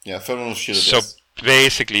 Yeah, third one was Shielded. So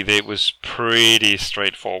basically, it was pretty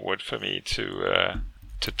straightforward for me to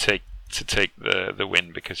take the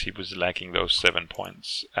win because he was lacking those 7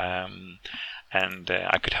 points, and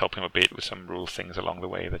I could help him a bit with some rule things along the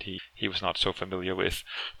way that he was not so familiar with,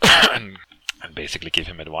 and basically give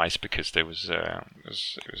him advice because it was a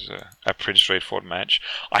pretty straightforward match.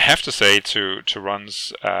 I have to say to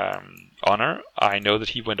Ron's honor, I know that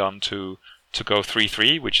he went on to go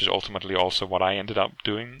 3-3, which is ultimately also what I ended up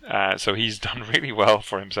doing. So he's done really well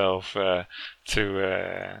for himself to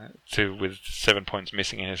with 7 points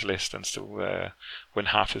missing in his list and still win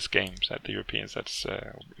half his games at the Europeans. That's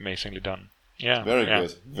amazingly done. Yeah, very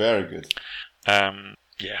good.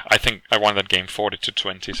 I think I won that game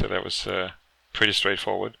 40-20, so that was pretty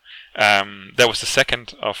straightforward. That was the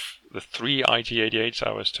second of the 3 IG-88s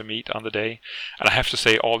I was to meet on the day, and I have to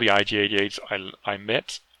say all the IG-88s I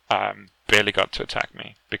met barely got to attack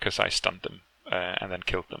me because I stunned them and then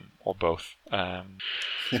killed them, or both. I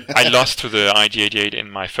lost to the IG-88 in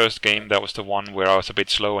my first game. That was the one where I was a bit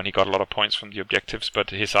slow and he got a lot of points from the objectives,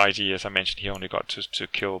 but his IG, as I mentioned, he only got to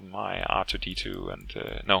kill my R2-D2 and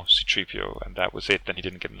C-3PO, and that was it. Then he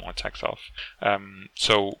didn't get more attacks off.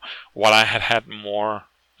 So while I had more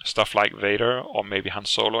stuff like Vader or maybe Han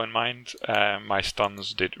Solo in mind, my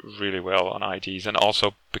stuns did really well on IGs, and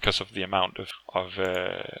also because of the amount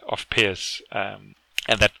of Pierce, and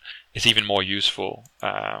that is even more useful.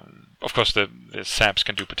 Of course, the Saps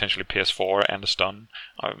can do potentially PS4 and a stun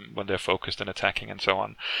when they're focused and attacking and so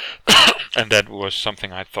on. And that was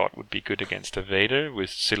something I thought would be good against a Vader with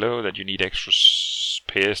Silo, that you need extra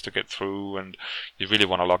PS to get through, and you really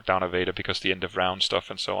want to lock down a Vader because the end of round stuff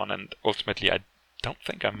and so on. And ultimately, I don't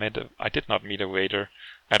think I did not meet a Vader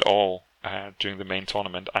at all during the main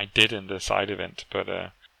tournament. I did in the side event,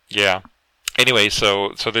 but yeah. Anyway, so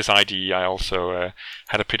this IG I also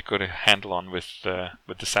had a pretty good handle on with the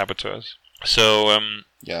Saboteurs. So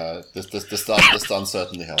the stun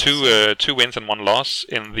certainly helps. Two wins and 1 loss.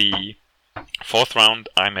 In the 4th round,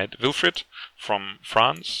 I met Wilfried from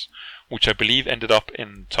France, which I believe ended up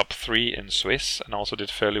in top 3 in Swiss, and also did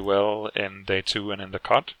fairly well in day 2 and in the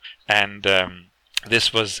cut. And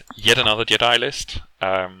this was yet another Jedi list,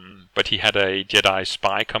 but he had a Jedi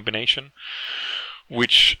spy combination,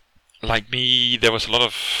 which, like me, there was a lot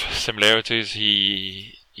of similarities.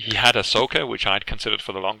 He had Ahsoka, which I'd considered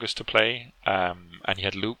for the longest to play, and he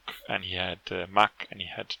had Luke, and he had Mac, and he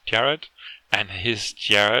had Jared, and his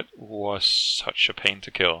Jared was such a pain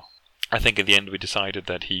to kill. I think in the end we decided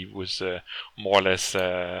that he was more or less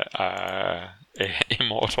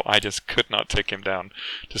immortal. I just could not take him down,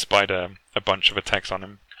 despite a bunch of attacks on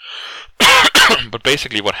him. But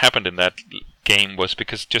basically what happened in that game was,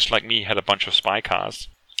 because just like me, he had a bunch of spy cars,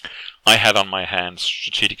 I had on my hand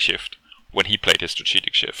Strategic Shift when he played his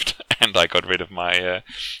Strategic Shift, and I got rid of my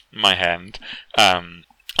my hand.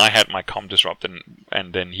 I had my Com Disrupt,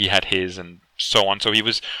 and then he had his, and so on. So he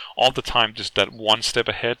was all the time just that one step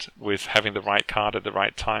ahead with having the right card at the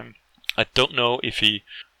right time. I don't know if he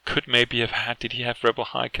could maybe have had, did he have Rebel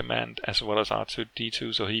High Command as well as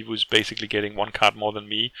R2-D2, so he was basically getting 1 card more than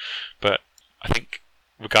me. But I think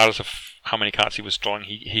regardless of how many cards he was drawing,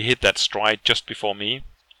 he hit that stride just before me.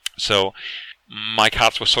 So my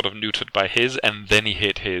cards were sort of neutered by his, and then he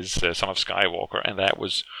hit his Son of Skywalker, and that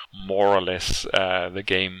was more or less the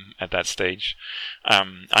game at that stage.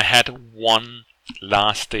 I had one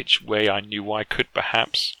last-ditch way I knew I could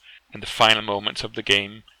perhaps, in the final moments of the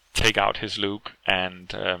game, take out his Luke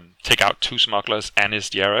and take out 2 smugglers and his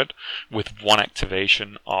Jared with 1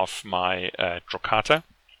 activation of my Drokata.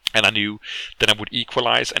 And I knew that I would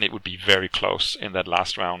equalize, and it would be very close in that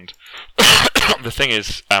last round. The thing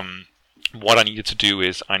is, what I needed to do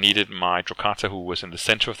is I needed my Drokata, who was in the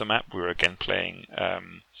center of the map. We were again playing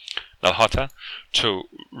Nalhota, to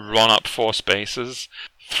run up 4 spaces,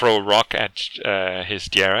 throw a rock at his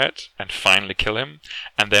Jared, and finally kill him.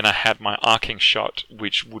 And then I had my arcing shot,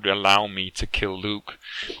 which would allow me to kill Luke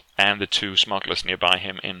and the 2 smugglers nearby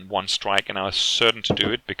him in 1 strike. And I was certain to do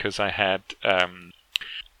it because I had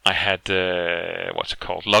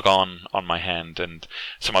Log on my hand and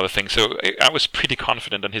some other things. So I was pretty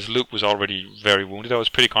confident, and his Luke was already very wounded. I was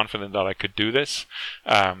pretty confident that I could do this.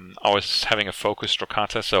 I was having a focused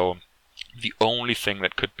Drokata, so the only thing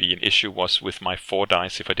that could be an issue was with my 4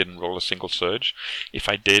 dice if I didn't roll a single surge. If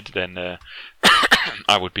I did, then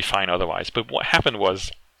I would be fine otherwise. But what happened was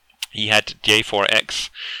he had J4X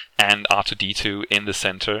and R2-D2 in the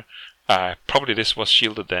center. Probably this was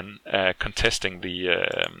shielded then, contesting the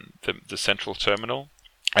central terminal.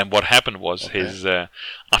 And what happened was his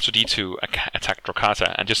R2-D2 attacked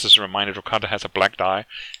Drokata. And just as a reminder, Drokata has a black die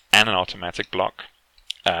and an automatic block.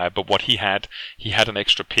 But what he had an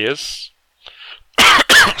extra Pierce.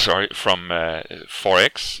 From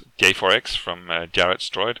 4X, J4X from Jared's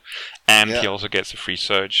droid, and he also gets a free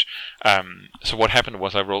surge. So what happened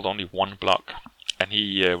was I rolled only 1 block, and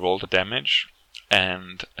he rolled a damage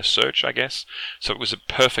and a surge, I guess. So it was a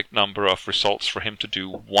perfect number of results for him to do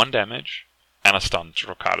 1 damage and a stun to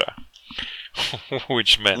Drokata,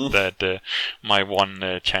 which meant that my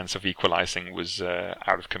 1 chance of equalizing was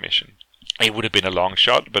out of commission. It would have been a long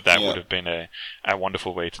shot, but that would have been a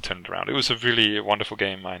wonderful way to turn it around. It was a really wonderful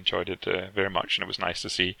game. I enjoyed it very much, and it was nice to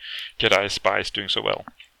see Jedi Spies doing so well.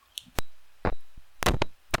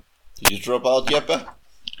 Did you drop out, Jeppe?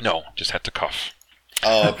 No, just had to cough.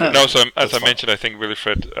 Oh, okay. No, so as I mentioned, I think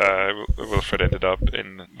Wilfried ended up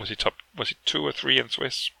in, was he 2 or 3 in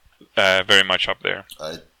Swiss? Very much up there.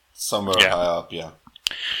 Somewhere high up, yeah.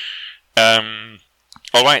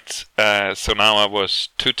 All right, so now I was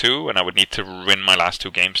 2-2, and I would need to win my last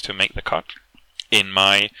 2 games to make the cut. In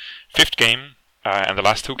my 5th game, and the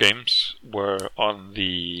last 2 games were on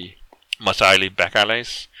the Mos Eisley back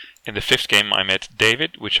allays. In the 5th game, I met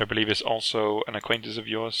David, which I believe is also an acquaintance of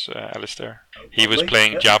yours, Alistair. He was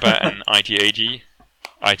playing Jabba and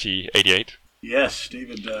IG-88. Yes,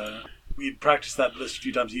 David. We practiced that list a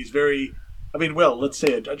few times. He's very... let's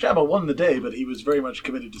say it. Jabba won the day, but he was very much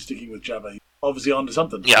committed to sticking with Jabba. Obviously on to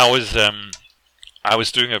something. Yeah, I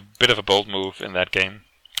was doing a bit of a bold move in that game,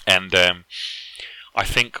 and I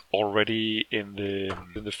think already in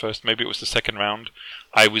the first, maybe it was the 2nd round,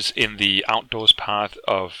 I was in the outdoors part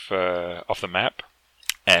of the map,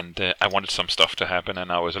 and I wanted some stuff to happen,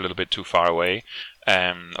 and I was a little bit too far away.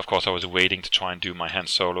 Of course, I was waiting to try and do my Han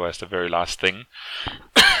Solo as the very last thing,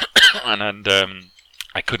 and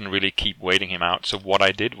I couldn't really keep waiting him out. So what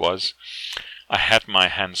I did was, I had my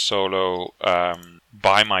Han Solo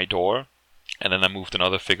by my door, and then I moved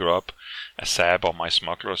another figure up, a Sab or my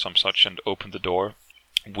smuggler or some such, and opened the door.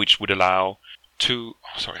 which would allow two...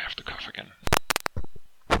 Oh, sorry, I have to cough again.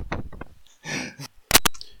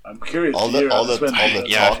 I'm curious to hear how this went.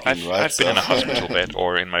 I've been in a hospital bed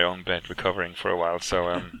or in my own bed recovering for a while,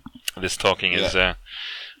 so this talking is... I'll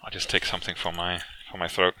just take something for my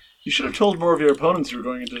throat. You should have told more of your opponents you were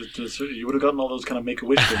going into surgery. You would have gotten all those kind of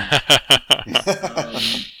Make-A-Wish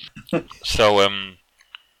things. So,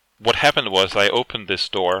 what happened was I opened this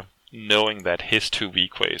door knowing that his two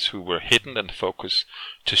weakways, who were hidden and focused,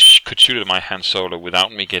 could shoot at my Han Solo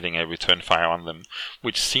without me getting a return fire on them,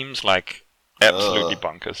 which seems like absolutely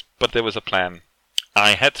bonkers. But there was a plan.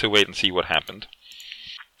 I had to wait and see what happened.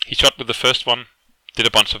 He shot with the first one, did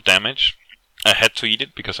a bunch of damage. I had to eat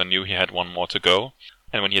it because I knew he had one more to go.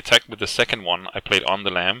 And when he attacked with the second one, I played On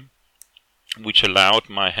the Lam, which allowed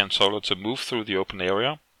my Han Solo to move through the open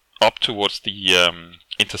area up towards the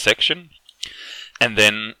intersection. And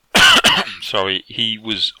then, he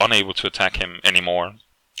was unable to attack him anymore.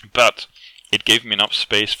 But it gave me enough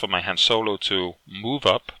space for my Han Solo to move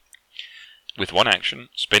up with one action,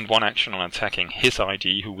 spend one action on attacking his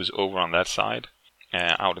ID, who was over on that side,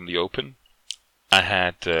 out in the open. I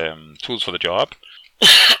had tools for the job,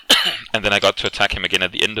 and then I got to attack him again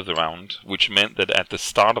at the end of the round, which meant that at the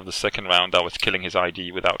start of the second round I was killing his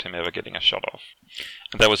ID without him ever getting a shot off.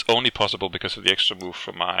 And that was only possible because of the extra move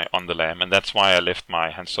from my On the Lam, and that's why I left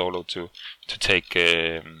my Han Solo to take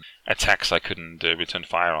attacks I couldn't return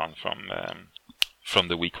fire on from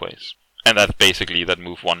the weakways. And that basically, that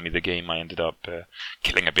move won me the game. I ended up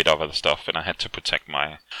killing a bit of other stuff, and I had to protect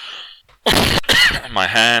my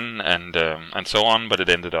Han and so on, but it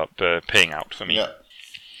ended up paying out for me. Yeah.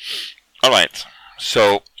 Alright,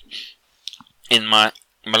 so in my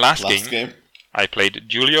last game, I played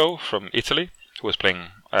Giulio from Italy, who was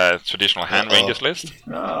playing a traditional Han Rangers list.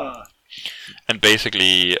 And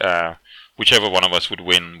basically, whichever one of us would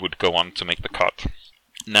win would go on to make the cut.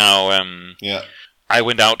 Now, I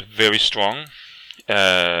went out very strong,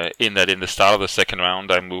 in that in the start of the second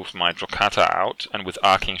round I moved my Drokata out, and with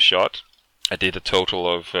Arcing Shot I did a total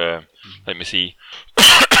of, let me see,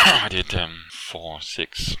 I did 4,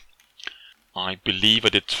 6, I believe I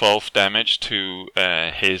did 12 damage to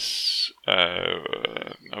his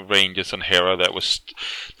Rangers and Hera.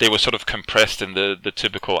 They were sort of compressed in the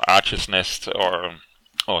typical Archer's Nest or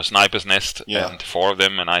Sniper's Nest, and 4 of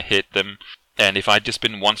them, and I hit them. And if I'd just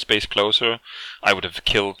been one space closer, I would have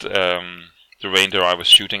killed the Ranger I was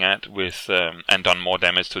shooting at with and done more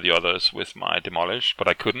damage to the others with my Demolish, but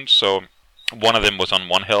I couldn't. So one of them was on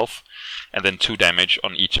 1 health, and then 2 damage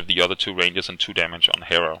on each of the other 2 Rangers and 2 damage on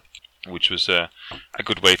Hera, which was a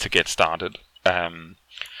good way to get started.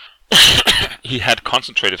 He had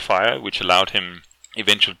concentrated fire, which allowed him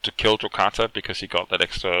eventually to kill Drokata because he got that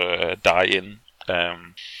extra die in.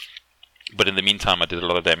 But in the meantime, I did a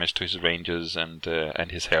lot of damage to his Rangers and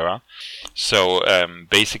his Hera. So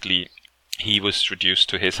basically, he was reduced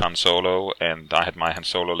to his Han Solo, and I had my Han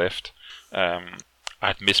Solo left. I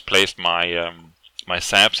had misplaced my my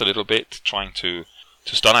Sabs a little bit, trying to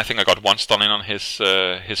stun. I think I got 1 stun in on his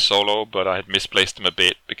Solo, but I had misplaced him a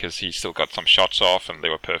bit because he still got some shots off, and they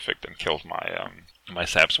were perfect and killed my my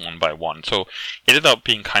Sabs 1 by 1. So it ended up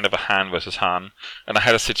being kind of a Han versus Han, and I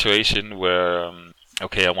had a situation where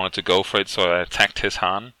I wanted to go for it, so I attacked his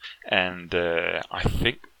Han, and I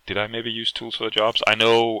think, did I maybe use tools for the jobs? I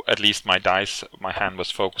know at least my hand was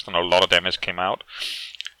focused and a lot of damage came out,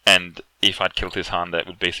 and if I'd killed his Han, that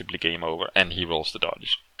would basically game over, and he rolls the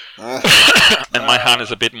dodge. And my Han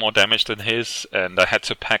is a bit more damaged than his, and I had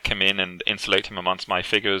to pack him in and insulate him amongst my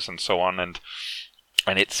figures and so on, and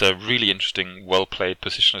it's a really interesting, well-played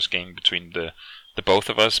positionless game between the both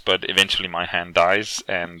of us, but eventually my Han dies,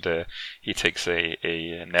 and he takes a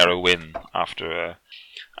narrow win after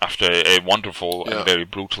a wonderful and very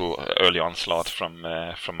brutal early onslaught from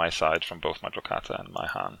my side, from both my Drokata and my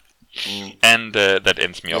Han. And that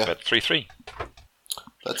ends me up at 3-3.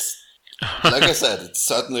 That's, like I said, it's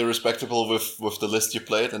certainly respectable with the list you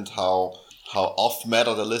played and how off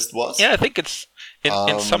meta the list was. Yeah, I think it's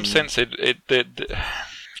in some sense it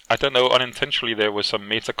I don't know, unintentionally there were some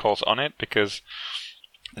meta calls on it, because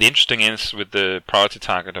the interesting is with the priority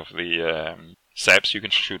target of the Sabs, you can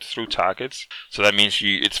shoot through targets. So that means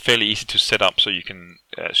it's fairly easy to set up so you can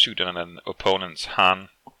shoot on an opponent's Han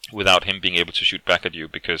without him being able to shoot back at you,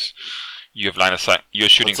 because you have line of sight. You're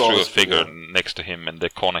shooting through a figure next to him, and the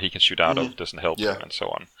corner he can shoot out of doesn't help him, and so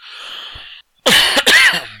on.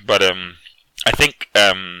 But I think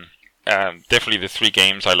definitely the 3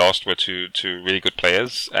 games I lost were to really good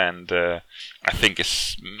players, and I think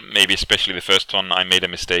it's maybe especially the first one I made a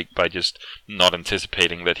mistake by just not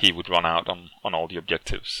anticipating that he would run out on all the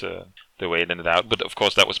objectives the way it ended out. But of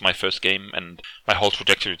course, that was my first game, and my whole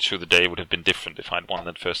trajectory through the day would have been different if I'd won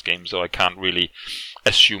that first game. So I can't really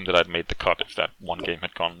assume that I'd made the cut if that one game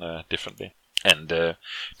had gone differently. And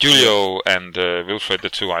Julio and Wilfred, the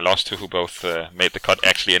two I lost to, who both made the cut,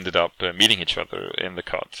 actually ended up meeting each other in the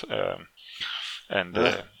cut.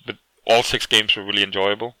 But all 6 games were really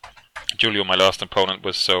enjoyable. Julio, my last opponent,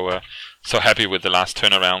 was so happy with the last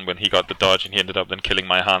turnaround when he got the dodge, and he ended up then killing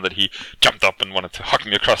my hand that he jumped up and wanted to hug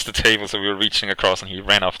me across the table. So we were reaching across, and he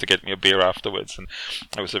ran off to get me a beer afterwards, and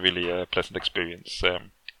it was a really pleasant experience.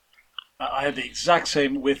 I had the exact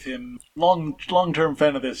same with him. Long-term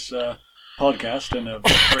fan of this podcast and a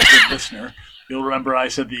very good listener. You'll remember I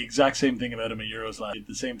said the exact same thing about him at Euroslab. He did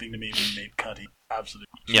the same thing to me when he made Cutty. Absolutely.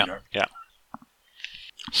 Yeah.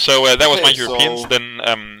 So that was my Europeans. Then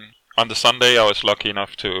on the Sunday, I was lucky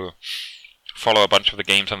enough to follow a bunch of the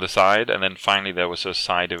games on the side, and then finally there was a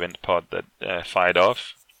side event pod that fired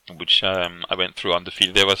off, which I went through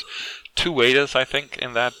undefeated. There was 2 waiters, I think,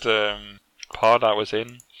 in that pod I was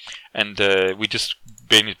in, and we just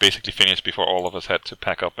basically finished before all of us had to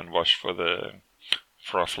pack up and rush for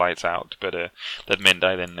our flights out. But that meant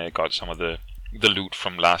I then got some of the loot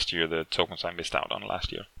from last year, the tokens I missed out on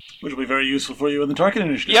last year. Which will be very useful for you in the Tarkin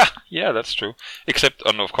initiative. Yeah, that's true. Except,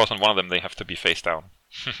 of course, on one of them they have to be face down.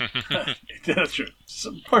 That's true.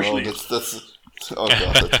 Partially. Oh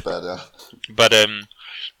god, that's bad, yeah. But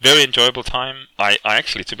very enjoyable time. I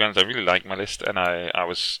actually, to be honest, I really like my list, and I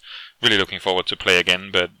was really looking forward to play again,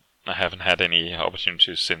 but I haven't had any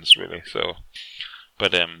opportunities since, really. So,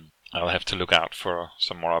 but I'll have to look out for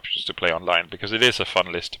some more options to play online, because it is a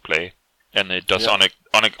fun list to play, and it does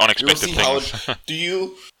unexpected things. Do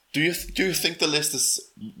you think the list is?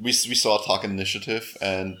 We saw Tarkin Initiative,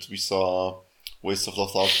 and we saw Waste of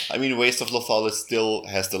Lothal. I mean, Waste of Lothal still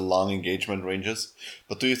has the long engagement ranges,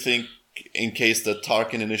 but do you think, in case the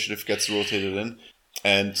Tarkin Initiative gets rotated in,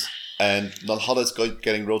 and Nalhada is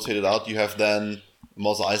getting rotated out, you have then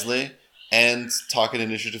Mos Eisley and Tarkin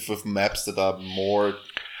Initiative with maps that are more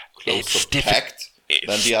close to packed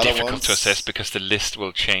than the other ones? It's difficult to assess because the list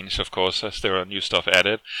will change, of course, as there are new stuff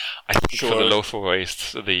added. I think for the Lothal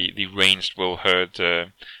Wastes, the ranged will hurt.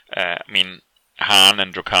 Han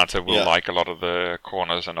and Drokata will like a lot of the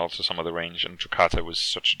corners and also some of the range, and Drokata was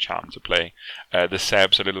such a charm to play. The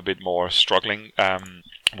Sabs a little bit more struggling.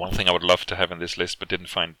 One thing I would love to have in this list but didn't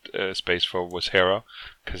find space for was Hera,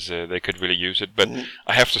 because they could really use it. But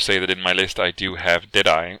I have to say that in my list I do have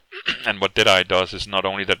Deadeye, and what Deadeye does is not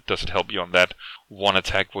only that does it help you on that one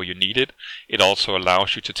attack where you need it, it also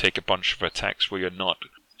allows you to take a bunch of attacks where you're not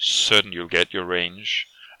certain you'll get your range,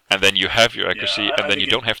 and then you have your accuracy, and then you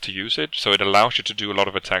don't have to use it, so it allows you to do a lot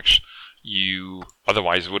of attacks you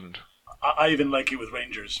otherwise wouldn't. I even like it with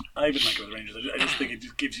Rangers. I just think it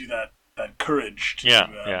just gives you that courage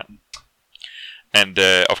to... And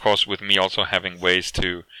of course, with me also having ways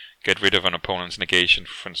to get rid of an opponent's negation,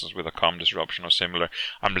 for instance with a comm disruption or similar,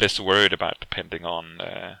 I'm less worried about depending on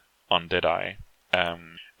Deadeye.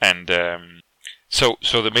 So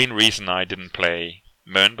the main reason I didn't play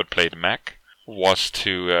Mern but played Mac was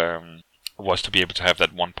to be able to have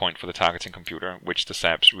that 1 point for the targeting computer, which the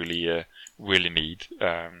Sabs really need.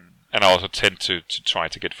 And I also tend to try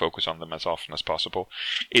to get focus on them as often as possible.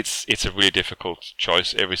 It's a really difficult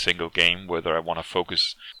choice every single game whether I want to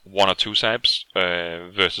focus 1 or 2 Sabs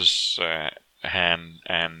versus Han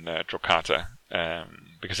and Drokata,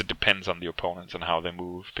 because it depends on the opponents and how they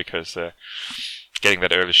move. Because getting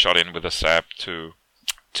that early shot in with a Sab to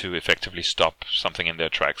effectively stop something in their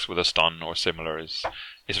tracks with a stun or similar is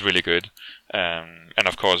really good. And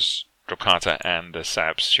of course, Drokata and the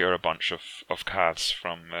Sabs share a bunch of cards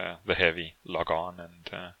from the heavy log on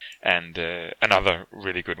and another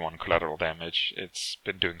really good one, collateral damage. It's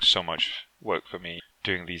been doing so much work for me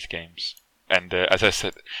doing these games. And as I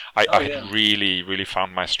said, I had really, really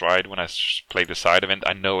found my stride when I played the side event.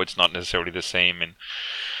 I know it's not necessarily the same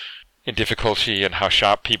in difficulty and how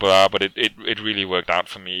sharp people are, but it really worked out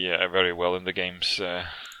for me very well in the games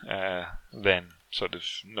then, sort of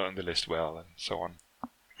knowing the list well and so on.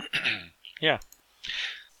 Yeah.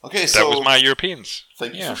 Okay, so that was my Europeans.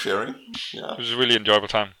 Thank you for sharing. Yeah. It was a really enjoyable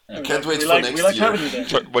time. I can't wait for next year. Having you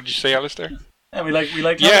there. What did you say, Alistair? Yeah, we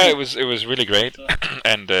like. Yeah, it was really great,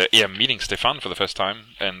 and meeting Stefan for the first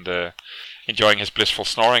time and enjoying his blissful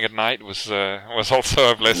snoring at night was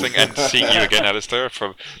also a blessing. And seeing you again, Alistair,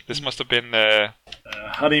 this must have been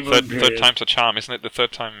honeymoon third time's a charm, isn't it? The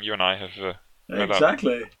third time you and I have met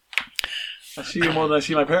exactly. Up. I see you more than I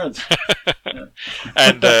see my parents.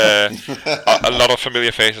 And a lot of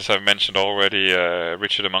familiar faces I've mentioned already,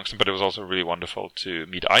 Richard amongst them, but it was also really wonderful to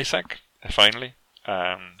meet Isaac, finally.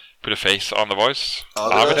 put a face on the voice.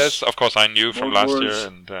 Arvidas, of course, I knew from last year,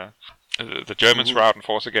 and the Germans were out in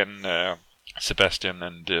force again. Sebastian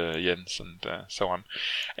and Jens and so on.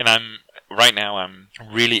 And right now I'm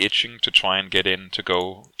really itching to try and get in to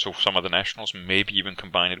go to some of the nationals, maybe even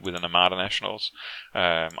combine it with an Armada nationals.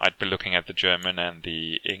 I'd be looking at the German and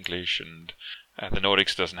the English, and the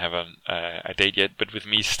Nordics doesn't have a date yet, but with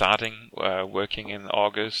me starting working in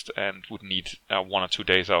August and would need 1 or 2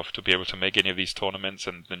 days off to be able to make any of these tournaments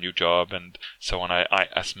and the new job and so on, I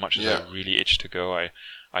as much as I really itch to go,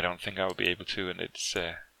 I don't think I will be able to, and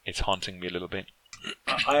it's haunting me a little bit.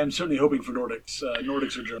 I am certainly hoping for Nordics.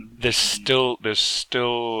 Nordics or German. There's still.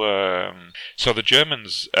 So the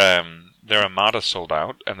Germans, their Armada sold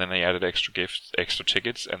out, and then they added extra gifts, extra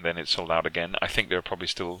tickets, and then it sold out again. I think there are probably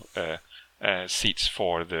still seats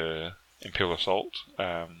for the Imperial Assault.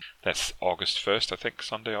 That's August 1st, I think,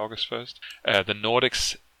 Sunday, August 1st. The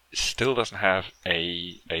Nordics still doesn't have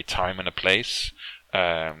a time and a place.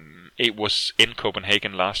 It was in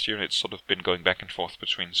Copenhagen last year, and it's sort of been going back and forth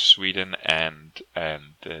between Sweden and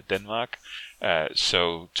Denmark.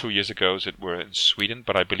 So 2 years ago it were in Sweden,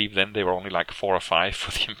 but I believe then they were only like 4 or 5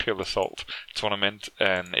 for the Imperial Assault tournament,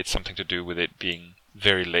 and it's something to do with it being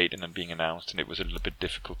very late and then being announced, and it was a little bit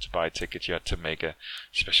difficult to buy tickets. You had to make a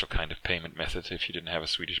special kind of payment method if you didn't have a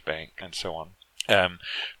Swedish bank and so on.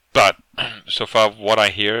 But so far what I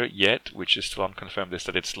hear yet, which is still unconfirmed, is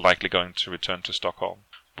that it's likely going to return to Stockholm,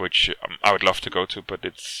 which I would love to go to, but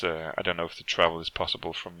it's I don't know if the travel is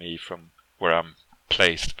possible from me from where I'm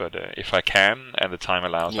placed, but if I can and the time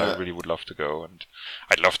allows, I really would love to go, and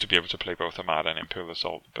I'd love to be able to play both Armada and Imperial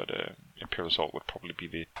Assault, but Imperial Assault would probably be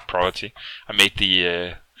the priority. I made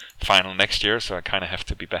the final next year, so I kind of have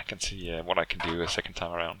to be back and see what I can do a second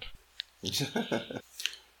time around.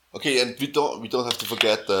 Okay, and we don't have to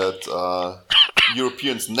forget that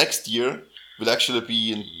Europeans next year will actually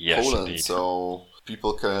be in Poland, indeed. So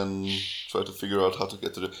people can try to figure out how to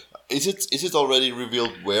get to the. Is it already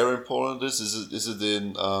revealed where in Poland it is? Is it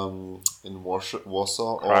in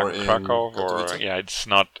Warsaw or in Krakow? Katowice? Or it's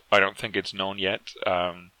not. I don't think it's known yet.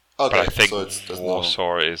 Okay, but I think so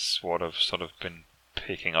Warsaw is what I've sort of been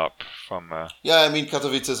picking up from. Yeah, I mean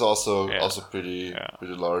Katowice is also pretty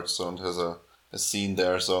large, so it has a scene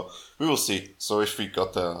there, so we will see. So if we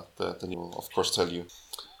got the new, we'll of course tell you.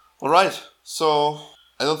 All right, so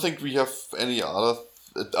I don't think we have any other.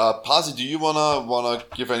 Pasi, do you wanna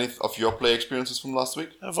give any of your play experiences from last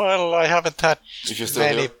week? Well, I haven't had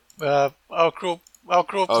many. Our group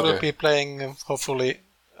will be playing hopefully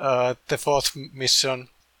the 4th mission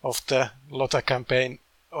of the LOTA campaign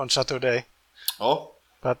on Saturday. Oh,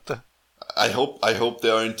 but. I hope they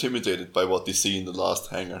are intimidated by what they see in the last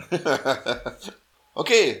hangar.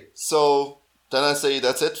 Okay, so then I say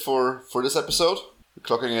that's it for this episode. We're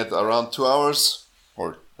clocking at around 2 hours,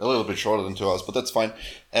 or a little bit shorter than 2 hours, but that's fine.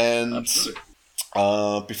 And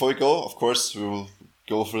before we go, of course, we will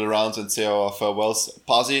go through the rounds and say our farewells.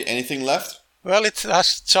 Pasi, anything left? Well, it has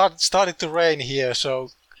started to rain here,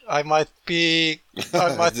 so I might be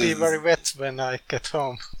very wet when I get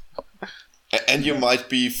home. And you might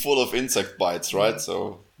be full of insect bites, right?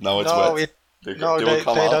 So now it's wet. They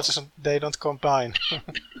don't combine.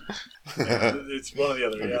 It's one or the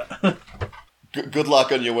other, yeah. Good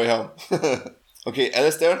luck on your way home. Okay,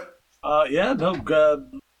 Alistair?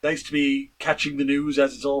 Nice to be catching the news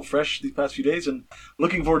as it's all fresh these past few days, and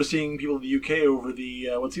looking forward to seeing people in the UK over the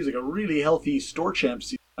what seems like a really healthy store champ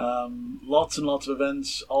season. Lots and lots of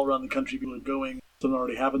events all around the country. People are going. Some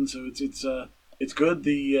already happened, so it's good.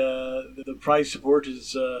 The prize support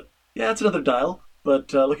is it's another dial,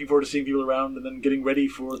 but looking forward to seeing people around and then getting ready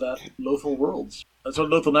for that Lothal Worlds.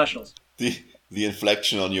 Lothal Nationals. The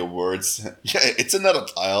inflection on your words. Yeah, it's another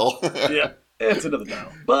dial. Yeah, it's another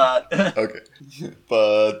dial, but okay,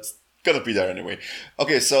 but gonna be there anyway.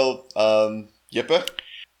 Okay, so Jeppe.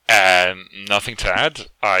 Nothing to add.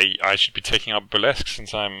 I should be taking up burlesque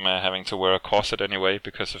since I'm having to wear a corset anyway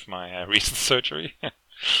because of my recent surgery.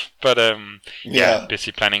 But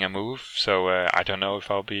busy planning a move, so I don't know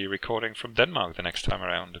if I'll be recording from Denmark the next time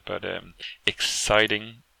around, but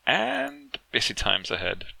exciting and busy times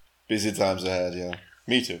ahead. Busy times ahead, yeah.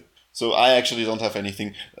 Me too. So I actually don't have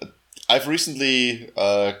anything. I've recently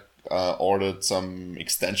ordered some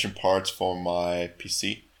extension parts for my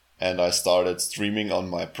PC, and I started streaming on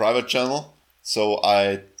my private channel. So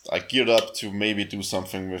I geared up to maybe do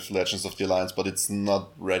something with Legends of the Alliance, but it's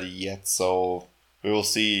not ready yet, so we will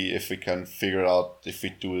see if we can figure out if we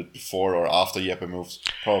do it before or after Jeppe moves.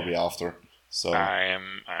 Probably after. So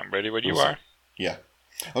I'm ready when you are. Yeah.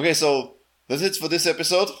 Okay, so that's it for this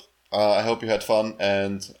episode. I hope you had fun,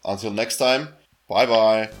 and until next time, Bye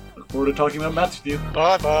bye. Look forward to talking about maps with you.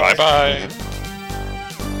 Bye bye. Bye bye.